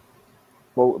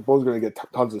 Bo's going to get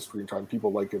tons of screen time.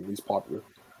 People like him. He's popular.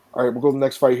 All right, we'll go to the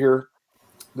next fight here.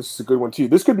 This is a good one, too.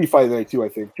 This could be fight of the night, too, I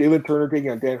think. Jalen Turner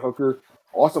taking on Dan Hooker.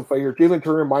 Awesome fight here. Jalen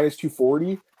Turner minus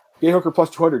 240. Dan Hooker plus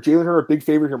 200. Jalen Turner, a big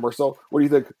favorite here, Marcel. What do you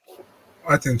think?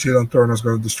 I think Jalen Turner is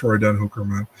going to destroy Dan Hooker,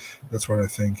 man. That's what I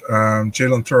think.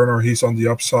 Jalen Turner, he's on the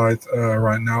upside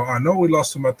right now. I know we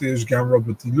lost to Matheus Gamrot,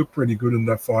 but he looked pretty good in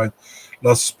that fight.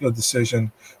 Lost split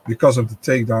decision because of the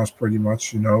takedowns, pretty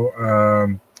much,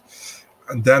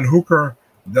 And Dan Hooker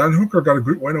got a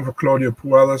good win over Claudio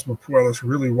Puelles, but Puelles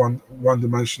really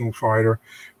one-dimensional fighter.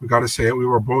 We got to say it. We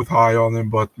were both high on him,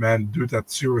 but man, dude had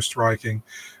zero striking.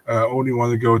 Only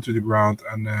wanted to go to the ground,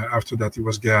 and after that he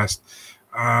was gassed.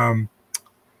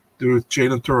 Dude,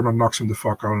 Jalen Turner knocks him the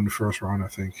fuck out in the first round, I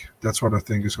think. That's what I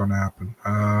think is going to happen.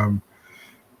 I'm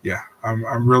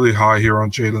really high here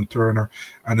on Jalen Turner,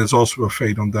 and it's also a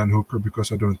fade on Dan Hooker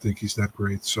because I don't think he's that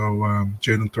great. So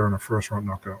Jalen Turner, first round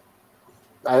knockout.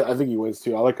 I think he wins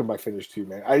too. I like him by finish too,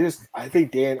 man. I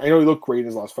think Dan. I know he looked great in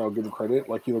his last fight. I'll give him credit.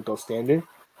 Like he looked outstanding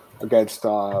against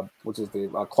what's his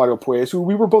name, Claudio Puelles, who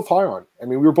we were both high on. I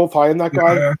mean, we were both high on that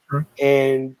guy, yeah, sure.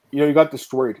 And you got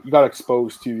destroyed. You got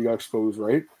exposed too. You got exposed,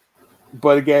 right?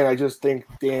 But again, I just think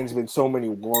Dan's been so many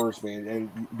wars, man, and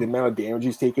the amount of damage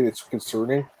he's taken, it's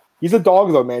concerning. He's a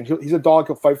dog, though, man. He's a dog.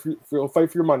 He'll fight for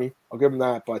your money. I'll give him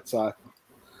that. But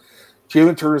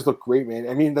Jalen Turner's looked great, man.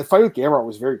 I mean, the fight with Gamrot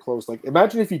was very close. Like,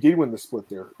 imagine if he did win the split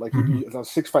there. Like, he'd be on a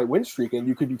 6-fight win streak, and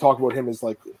you could be talking about him as,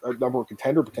 like, a number one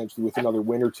contender potentially with another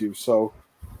win or two. So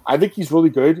I think he's really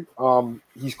good.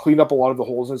 He's cleaned up a lot of the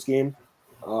holes in his game.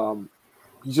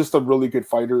 He's just a really good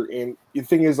fighter. And the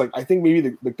thing is, like, I think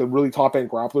maybe the really top-end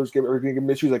grapplers are going to give him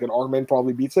issues. Like, an Arman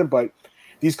probably beats him. But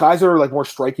these guys are like more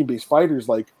striking based fighters,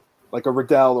 like a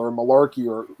Riddell or a Malarkey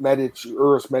or Medic,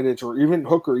 Uros Medic, or even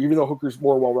Hooker. Even though Hooker's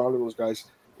more well rounded than those guys,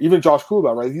 even Josh Kulba,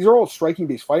 right? These are all striking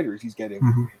based fighters he's getting,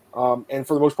 and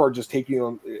for the most part, just taking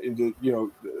them into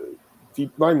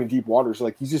deep, not even deep waters.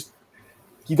 Like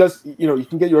he does, he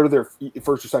can get you out of there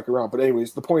first or second round. But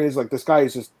anyways, the point is, like, this guy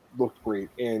has just looked great,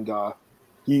 and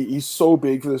he's so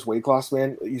big for this weight class,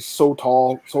 man. He's so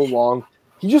tall, so long.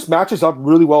 He just matches up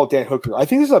really well with Dan Hooker. I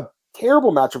think this is a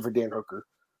terrible matchup for Dan Hooker,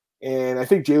 and I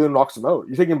think Jalen knocks him out.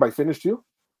 You think him by finish too?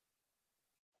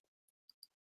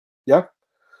 Yeah,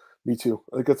 me too.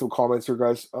 I think that's some comments here,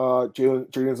 guys.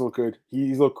 Jalen's look good.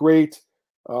 He's looked great.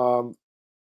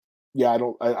 Yeah, I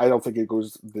don't think it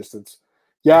goes distance.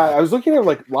 Yeah, I was looking at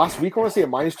like last week. I want to say at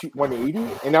minus 180,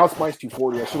 and now it's minus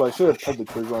 240. I should have pulled the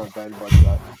trigger on it then, but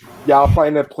yeah, I'll probably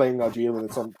end up playing Jalen in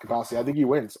some capacity. I think he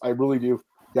wins. I really do.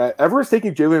 Yeah, everyone's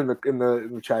taking Jalen in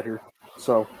the chat here.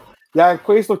 So yeah,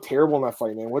 Quay's looked terrible in that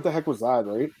fight, man. What the heck was that,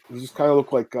 right? He just kind of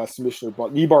looked like submission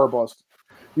or knee bar bust.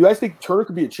 You guys think Turner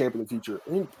could be a champ in the future? I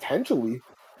mean, potentially.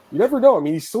 You never know. I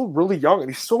mean, he's still really young, and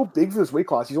he's so big for this weight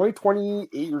class. He's only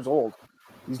 28 years old.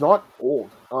 He's not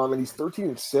old, and he's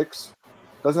 13-6.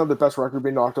 Doesn't have the best record,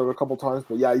 been knocked out a couple times,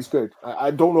 but yeah, he's good. I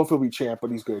don't know if he'll be champ,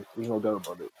 but he's good. There's no doubt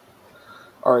about it.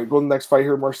 All right, go to the next fight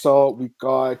here, Marcel. We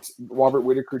got Robert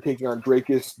Whittaker taking on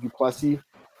Dracus du Plessis.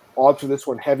 Odds for this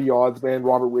one, heavy odds, man.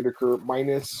 Robert Whittaker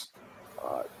minus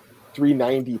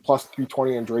 390, plus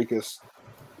 320 on Dracus.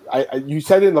 You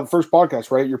said it in the first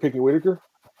podcast, right? You're picking Whittaker?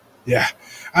 Yeah.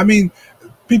 I mean,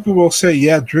 people will say,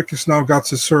 yeah, Dricus now got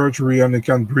his surgery and he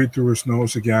can breathe through his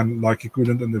nose again like he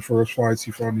couldn't in the first fights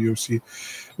he fought in the UFC.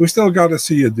 We still got to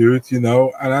see it, dude, and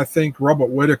I think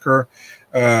Robert Whittaker,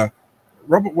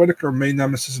 main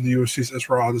nemesis in the UFC is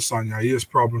Israel Adesanya. He has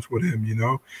problems with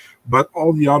him, but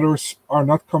all the others are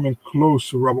not coming close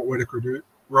to Robert Whittaker, dude.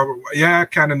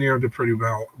 Cannonier did pretty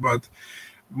well, but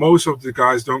most of the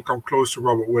guys don't come close to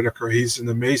Robert Whittaker. He's an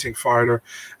amazing fighter.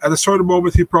 At a certain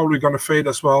moment, he's probably going to fade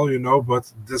as well,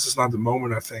 but this is not the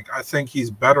moment, I think. I think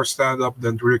he's better stand-up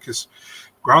than Dricus.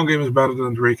 Ground game is better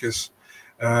than Dricus.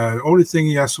 The only thing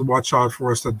he has to watch out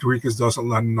for is that Dricus doesn't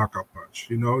land a knockout punch.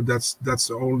 That's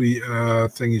the only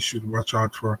thing he should watch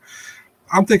out for.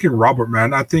 I'm thinking Robert,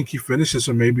 man. I think he finishes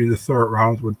in maybe the third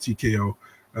round with TKO.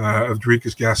 If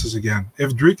Dricus gasses again.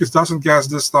 If Dricus doesn't gas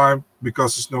this time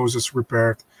because his nose is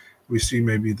repaired, we see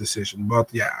maybe a decision. But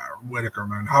yeah, Whittaker,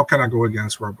 man. How can I go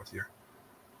against Robert here?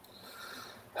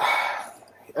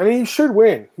 I mean, he should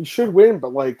win.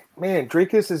 But like, man,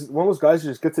 Dracus is one of those guys who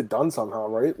just gets it done somehow,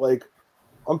 right? Like,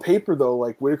 on paper, though,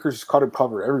 like, Whittaker's just got him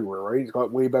covered everywhere, right? He's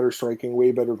got way better striking,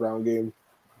 way better ground game,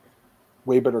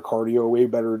 way better cardio, way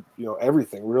better,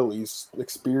 everything, really. He's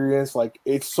experienced. Like,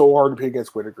 it's so hard to play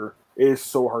against Whittaker. It is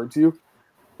so hard to.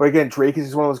 But again, Dracus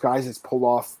is one of those guys that's pulled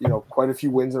off, quite a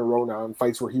few wins in a row now in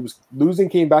fights where he was losing,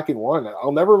 came back and won.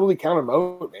 I'll never really count him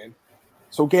out, man.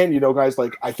 So again, guys,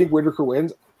 like, I think Whittaker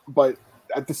wins, but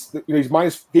at this, he's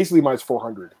basically minus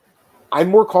 400. I'm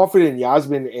more confident in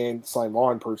Yasmin and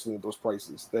Simon personally at those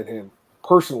prices than him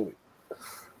personally.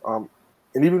 And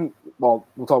even, well,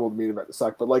 we'll talk about the main event in a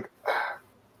sec, but like,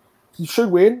 he should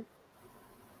win.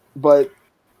 But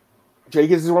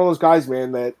Dracus is one of those guys,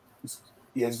 man, that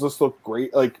he has just looked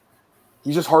great. Like,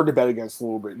 he's just hard to bet against a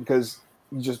little bit because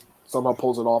he just somehow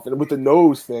pulls it off. And with the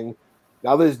nose thing,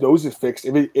 now that his nose is fixed,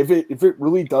 if it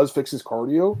really does fix his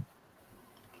cardio,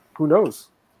 who knows?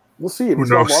 We'll see. Who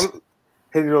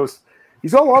knows?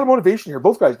 He's got a lot of motivation here.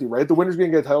 Both guys do, right? The winner's going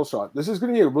to get a title shot. This is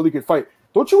going to be a really good fight.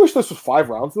 Don't you wish this was 5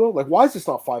 rounds, though? Like, why is this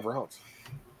not 5 rounds?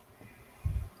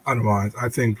 I don't mind. I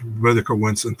think Whittaker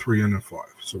wins in 3 and in 5.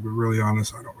 So to be really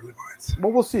honest, I don't really mind.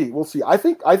 Well, we'll see. I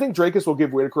think Dracus will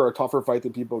give Whittaker a tougher fight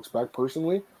than people expect,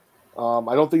 personally.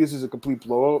 I don't think this is a complete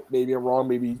blowout. Maybe I'm wrong.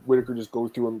 Maybe Whittaker just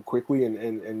goes through him quickly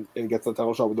and gets the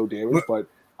title shot with no damage. But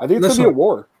I think it's going to be a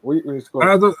war.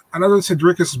 I don't say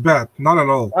Dracus is bad. Not at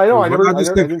all. I know.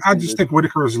 I just think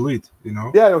Whittaker is elite,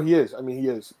 Yeah, no, he is. I mean, he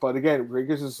is. But again,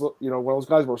 Dracus is, one of those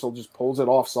guys where still just pulls it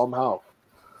off somehow.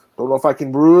 Don't know if I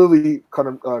can really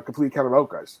completely count him out,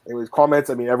 guys. Anyways, comments.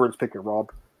 I mean, everyone's picking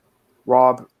Rob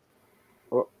by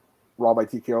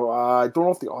TKO. I don't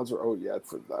know if the odds are out yet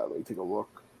for that. Let me take a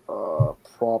look.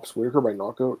 Props. Whittaker by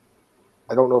knockout.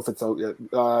 I don't know if it's out yet.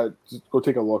 Just go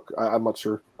take a look. I'm not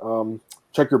sure.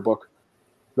 Check your book.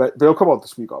 But they'll come out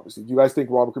this week, obviously. Do you guys think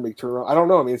Robert can make turnaround? I don't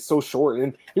know. I mean, it's so short.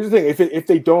 And here's the thing. If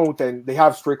they don't, then they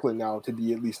have Strickland now to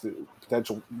be at least a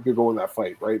potential. You could go in that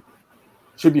fight, right?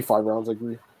 Should be 5 rounds, I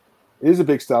agree. It is a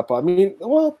big step. I mean,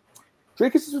 well,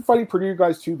 Dracus has been fighting pretty good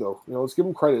guys too, though. Let's give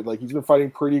him credit. Like, he's been fighting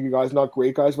pretty good guys, not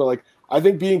great guys, but like, I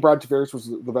think beating Brad Tavares was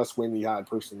the best win he had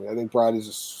personally. I think Brad is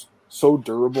just so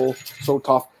durable, so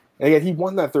tough. And again, he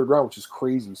won that third round, which is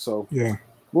crazy. So yeah,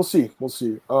 we'll see.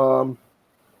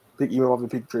 Big email of the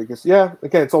Peak Dracus. Yeah,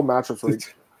 again, it's all matchups,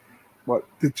 right? What?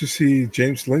 Did you see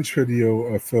James Lynch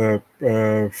video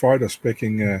of fighters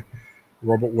picking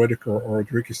Robert Whittaker or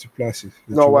Dricus du Plessis?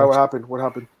 No, why? What happened? What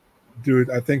happened? Dude,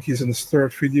 I think he's in his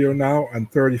third video now,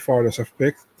 and 30 fighters have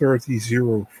picked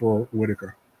 30-0 for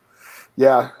Whittaker.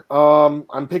 Yeah,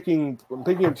 I'm picking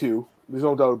him too. There's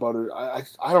no doubt about it.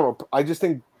 I don't know. I just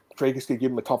think Dracus could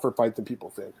give him a tougher fight than people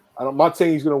think. I'm not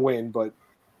saying he's going to win, but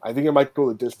I think it might go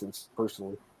the distance,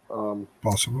 personally.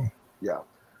 Possible. Yeah.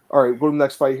 All right, go to the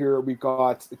next fight here. We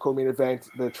got the co-main event,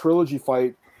 the trilogy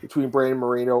fight between Brandon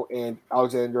Moreno and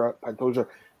Alexandra Pantoja.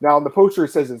 Now, on the poster,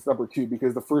 it says it's number 2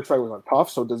 because the first fight was on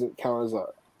Tough, so it doesn't count as a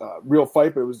real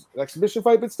fight, but it was an exhibition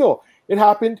fight. But still, it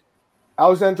happened.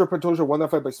 Alexandra Pantoja won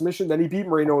that fight by submission. Then he beat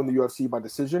Moreno in the UFC by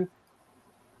decision.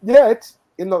 Yet,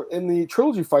 in the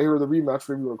trilogy fight here, or the rematch,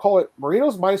 whatever you want to call it,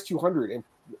 Moreno's minus 200 and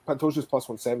Pantoja's plus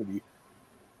 170.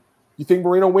 You think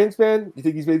Moreno wins, man? You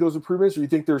think he's made those improvements, or you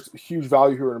think there's huge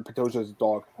value here in Pantoja as a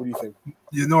dog? What do you think?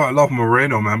 You know, I love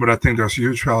Moreno, man, but I think there's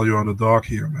huge value on the dog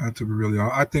here, man, to be really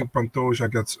honest. I think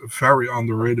Pantoja gets very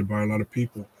underrated by a lot of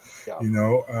people. Yeah. You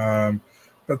know,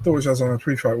 Pantoja's on a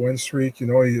 3-fight win streak. You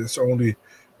know, he has only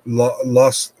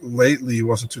lost lately. He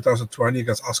was in 2020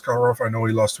 against Askarov. I know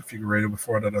he lost to Figueiredo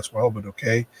before that as well, but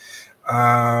okay.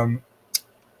 I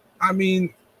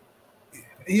mean,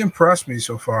 he impressed me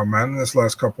so far, man, in his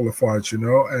last couple of fights, you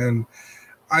know, and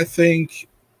I think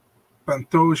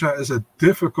Pantoja is a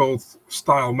difficult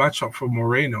style matchup for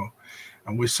Moreno,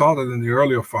 and we saw that in the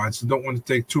earlier fights. I don't want to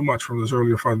take too much from this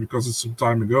earlier fight because it's some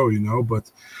time ago, you know,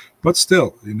 but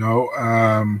still, you know,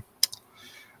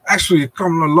 actually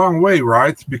come a long way,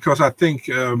 right? Because I think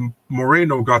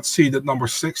Moreno got seeded number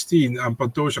 16 and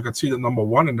Pantoja got seeded number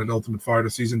 1 in that Ultimate Fighter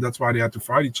season. That's why they had to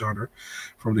fight each other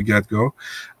from the get-go.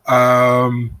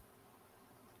 I'm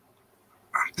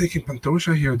taking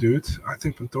Pantoja here, dude. I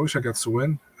think Pantoja gets the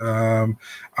win. I'm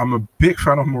a big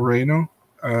fan of Moreno.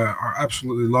 I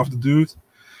absolutely love the dude,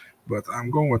 but I'm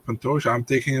going with Pantoja. I'm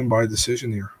taking him by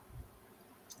decision here.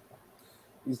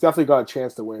 He's definitely got a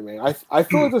chance to win, man. I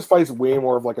feel like this fight's way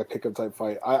more of like a pick-up type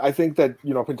fight. I think that,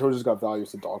 you know, Pantoja's got value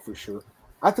as a dog for sure.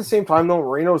 At the same time, though,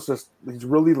 Moreno's he's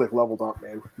really like leveled up,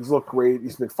 man. He's looked great.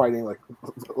 He's been fighting like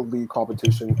elite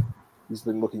competition. He's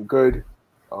been looking good.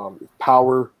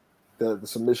 Power, the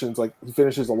submissions, like he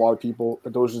finishes a lot of people.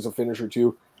 Pantoja's a finisher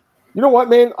too. You know what,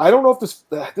 man? I don't know if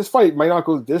this fight might not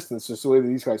go the distance just the way that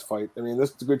these guys fight. I mean,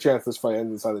 there's a good chance this fight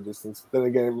ends inside the distance. Then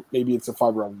again, maybe it's a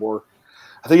 5-round war.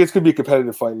 I think it's going to be a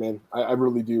competitive fight, man. I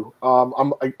really do.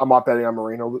 I'm not betting on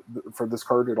Moreno for this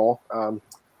card at all.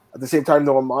 At the same time,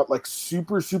 though, I'm not like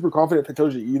super confident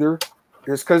Pantoja either.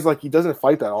 Just because like he doesn't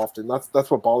fight that often.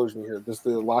 That's what bothers me here. Just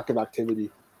the lack of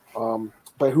activity.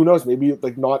 But who knows? Maybe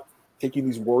like not taking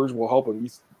these wars will help him.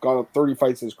 He's got 30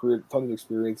 fights in his career, tons of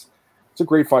experience. It's a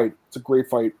great fight.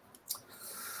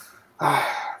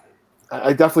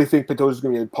 I definitely think Pantoja's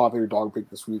going to be a popular dog pick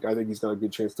this week. I think he's got a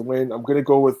good chance to win. I'm going to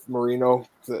go with Moreno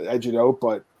to edge it out,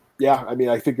 but yeah, I mean,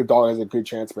 I think the dog has a good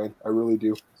chance, man. I really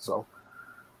do. So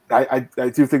I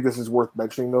do think this is worth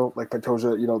mentioning, though. Like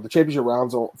Pantoja, you know, the championship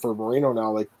rounds for Moreno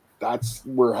now, like that's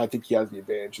where I think he has the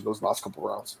advantage in those last couple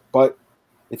rounds. But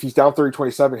if he's down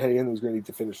 30-27 heading in, he's going to need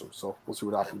to finish them. So we'll see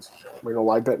what happens. Moreno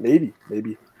live bet, maybe.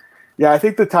 Yeah, I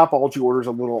think the topology order is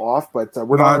a little off, but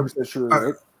we're not 100% sure,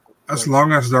 right? As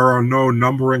long as there are no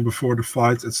numbering before the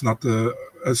fight, it's not the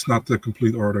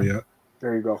complete order yet.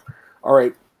 There you go. All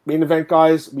right, main event,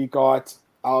 guys. We got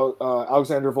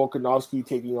Alexander Volkanovski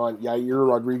taking on Yair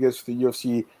Rodriguez for the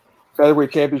UFC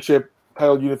Featherweight Championship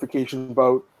title unification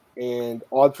bout. And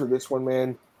odds for this one,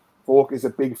 man, Volk is a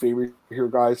big favorite here,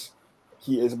 guys.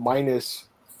 He is minus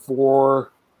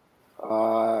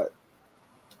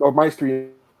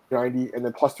 390, and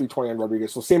then plus 320 on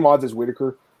Rodriguez. So same odds as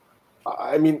Whittaker.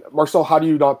 I mean, Marcel, how do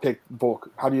you not pick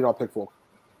Volk?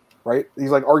 Right?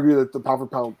 He's like arguably the pound for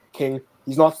pound king.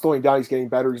 He's not slowing down. He's getting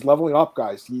better. He's leveling up,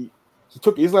 guys. He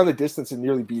took Islam the distance and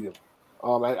nearly beat him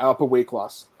at up a weight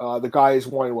class. The guy is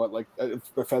won a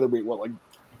featherweight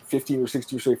 15 or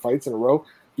 16 straight fights in a row,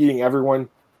 beating everyone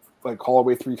like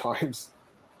Holloway 3 times,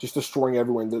 just destroying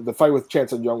everyone. The fight with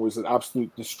Chance and Young was an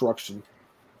absolute destruction.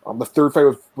 The third fight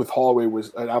with Holloway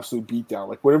was an absolute beatdown.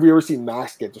 Like, whenever you ever see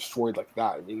Max get destroyed like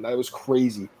that, I mean, that was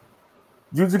crazy.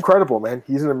 Dude's incredible, man.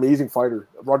 He's an amazing fighter.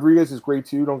 Rodriguez is great,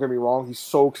 too. Don't get me wrong. He's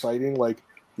so exciting. Like,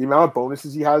 the amount of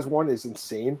bonuses he has won is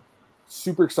insane.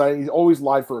 Super exciting. He's always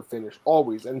live for a finish.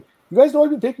 Always. And you guys know I've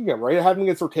been picking him, right? Having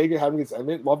against Ortega, having against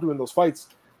Emmett. Loved him in those fights.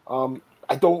 I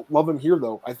I don't love him here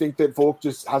though. I think that Volk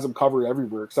just has him covered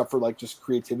everywhere except for like just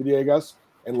creativity, I guess,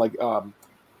 and like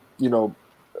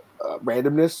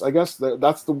randomness. I guess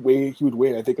that's the way he would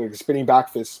win. I think like a spinning back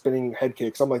fist, spinning head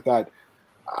kick, something like that.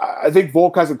 I think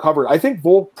Volk has him covered. I think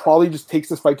Volk probably just takes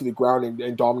this fight to the ground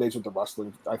and dominates with the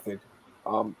wrestling. I think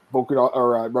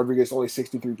Rodriguez only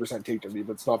 63% takedown lead,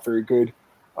 but it's not very good.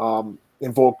 And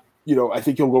Volk, I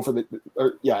think he'll go for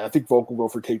I think Volk will go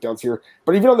for takedowns here.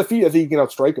 But even on the feet, I think he can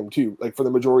outstrike him too, like for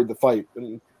the majority of the fight.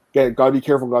 And again, gotta be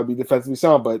careful, gotta be defensively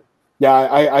sound. But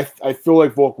yeah, I feel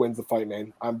like Volk wins the fight,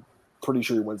 man. I'm pretty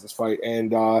sure he wins this fight,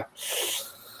 and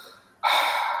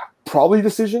probably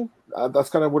decision. That's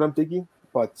kind of what I'm thinking.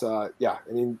 But yeah,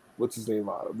 I mean, what's his name?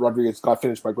 Rodriguez got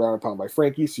finished by ground and pound by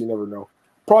Frankie, so you never know.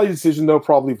 Probably decision though.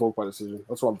 Probably Volk by decision.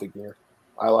 That's what I'm thinking here.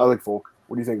 I like Volk.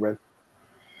 What do you think, man?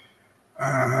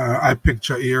 I picked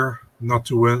Jair not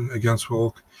to win against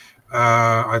Volk.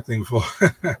 I think Volk.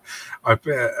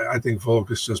 I think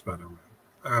Volk is just better, man.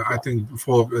 I think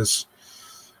Volk is.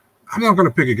 I'm not going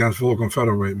to pick against Volk on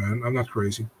featherweight, man. I'm not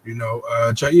crazy.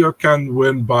 Jair can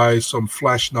win by some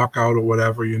flash knockout or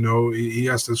whatever. He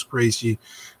has this crazy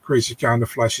kind of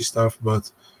flashy stuff,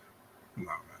 but no,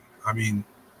 man. I mean,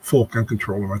 Volk can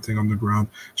control him, I think, on the ground.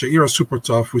 Jair is super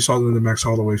tough. We saw it in the Max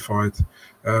Holloway fight.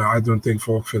 I don't think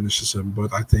Volk finishes him,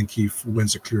 but I think he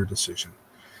wins a clear decision.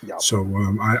 Yep. So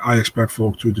I expect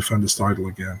Volk to defend his title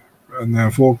again.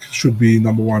 And Volk should be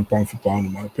number 1 pound for pound,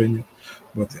 in my opinion.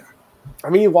 But yeah. I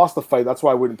mean, he lost the fight. That's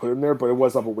why I wouldn't put him there, but it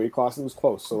was up a weight class. It was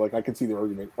close. So, like, I can see the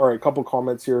argument. All right, a couple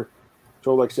comments here.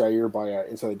 Joe likes Jair by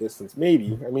inside the distance.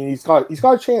 Maybe. I mean, he's got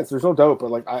a chance. There's no doubt.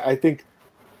 But, like, I think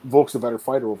Volk's a better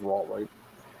fighter overall, right?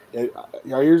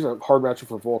 Jair's a hard matchup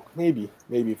for Volk. Maybe.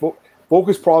 Volk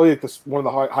is probably like one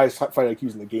of the highest fight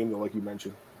IQs in the game, though, like you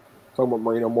mentioned. Talking about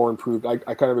Moreno, more improved. I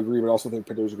kind of agree, but I also think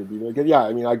Pedro's going to beat him again. Yeah,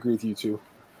 I mean, I agree with you, too.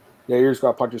 Jair's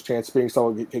got puncher's chance, spinning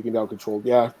style, taking down control.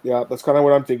 Yeah, that's kind of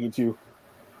what I'm thinking, too.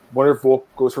 Wonder if Volk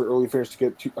goes for an early finish to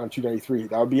get on 293.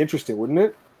 That would be interesting, wouldn't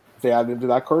it? If they add him to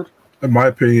that card. In my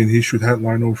opinion, he should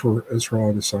headline over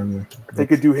Israel Adesanya. If they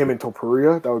could do him in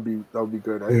Topuria, that would be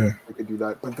good. They could do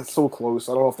that, but that's so close.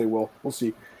 I don't know if they will. We'll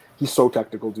see. He's so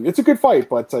technical, dude. It's a good fight,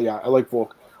 but yeah, I like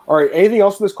Volk. All right, anything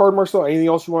else in this card, Marcel? Anything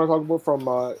else you want to talk about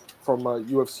from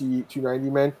UFC 290,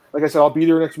 man? Like I said, I'll be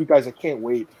there next week, guys. I can't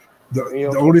wait.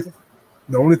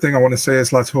 The only thing I want to say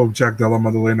is let's hope Jack Della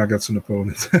Maddalena gets an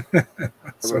opponent. I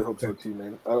really hope so too,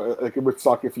 man. Like, it would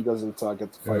suck if he doesn't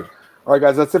get the fight. Yeah. All right,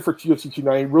 guys, that's it for UFC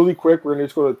 290. Really quick, we're going to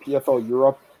just go to PFL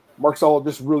Europe. Marcel,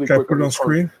 just really quick. Can I put it on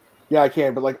screen? Yeah, I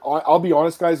can. But, like, I'll be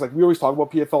honest, guys. Like, we always talk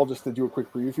about PFL just to do a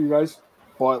quick preview for you guys.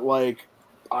 But, like,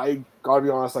 I got to be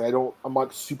honest, like, I'm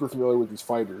not super familiar with these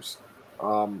fighters.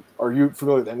 Are you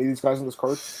familiar with any of these guys on this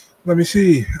card? Let me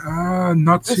see.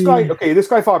 This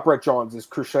guy fought Brett Johns. Is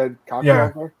Khurshid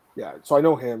Kakar? Yeah. So I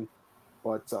know him.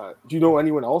 But do you know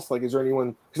anyone else? Like, is there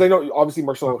anyone? Because I know, obviously,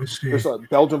 Marcel, there's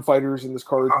Belgian fighters in this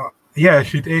card.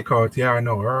 Sheet A-card. Yeah, I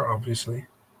know her, obviously.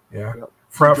 Yeah.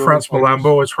 France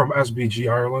Malambo is from SBG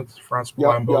Ireland. France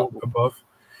Malambo above.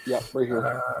 Yeah, right here.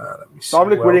 Let me see.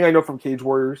 Dominic Whitting, I know from Cage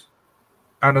Warriors.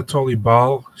 Anatoly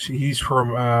Bal. He's from.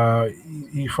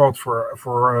 He fought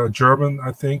for German,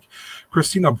 I think.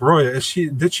 Christina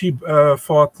Broya. Did she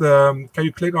fought? Can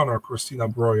you click on her, Christina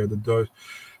Broya?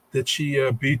 Did she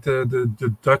beat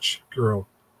the Dutch girl?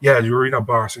 Yeah, Urina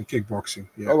Bars in kickboxing.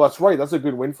 Yeah. Oh, that's right. That's a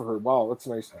good win for her. Wow, that's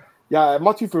nice. Yeah, I'm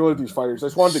not too familiar with these fighters. I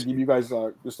just wanted to give you guys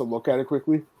just a look at it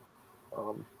quickly.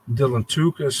 Dylan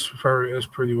Took is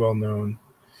pretty well known.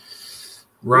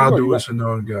 Radu is a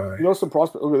known guy. You know some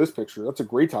prospect. Look at this picture. That's a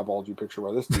great topology picture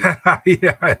by this dude.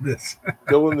 Yeah, it is.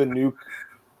 Dylan the Nuke.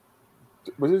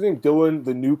 What's his name? Dylan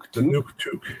the Nuke Took? The Nuke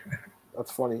Took.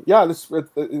 That's funny. Yeah, it's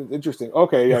interesting.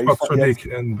 Okay, yeah. He's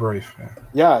and Brave.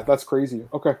 Yeah, that's crazy.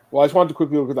 Okay. Well, I just wanted to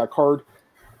quickly look at that card.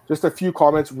 Just a few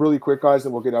comments really quick, guys,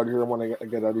 and we'll get out of here. I want to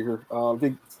get out of here. I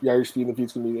think Yair speed in the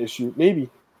feet's going to be an issue. Maybe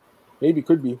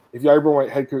could be. If Yair went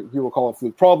head, he will call it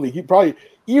fluke. Probably.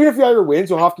 Even if Yair wins,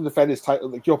 he'll have to defend his title.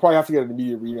 Like, he'll probably have to get an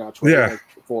immediate rematch. Like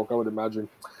Volk, I would imagine.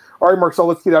 All right, Marcel,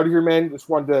 let's get out of here, man. Just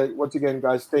wanted to, once again,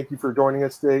 guys, thank you for joining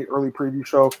us today. Early preview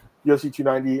show, UFC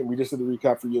 290, and we just did the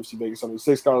recap for UFC Vegas on the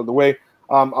 6th. Got out of the way.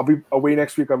 I'll be away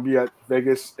next week. I'll be in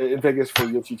Vegas for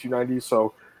UFC 290.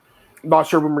 So, not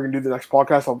sure when we're gonna do the next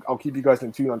podcast. I'll keep you guys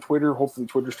in tune on Twitter. Hopefully,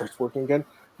 Twitter starts working again.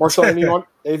 Marcel, anything you want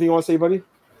to say, buddy?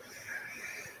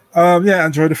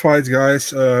 Enjoy the fights,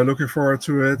 guys. Looking forward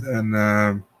to it,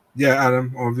 and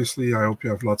Adam. Obviously, I hope you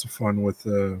have lots of fun with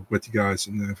you guys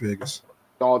in Vegas.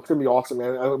 Oh, it's gonna be awesome,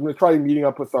 man. I'm gonna try meeting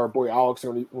up with our boy Alex.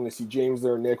 I'm gonna see James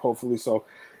there, Nick, hopefully. So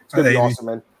it's gonna be awesome,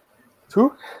 man.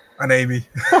 Who? And Amy.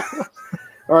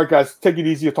 All right, guys, take it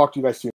easy. I'll talk to you guys soon.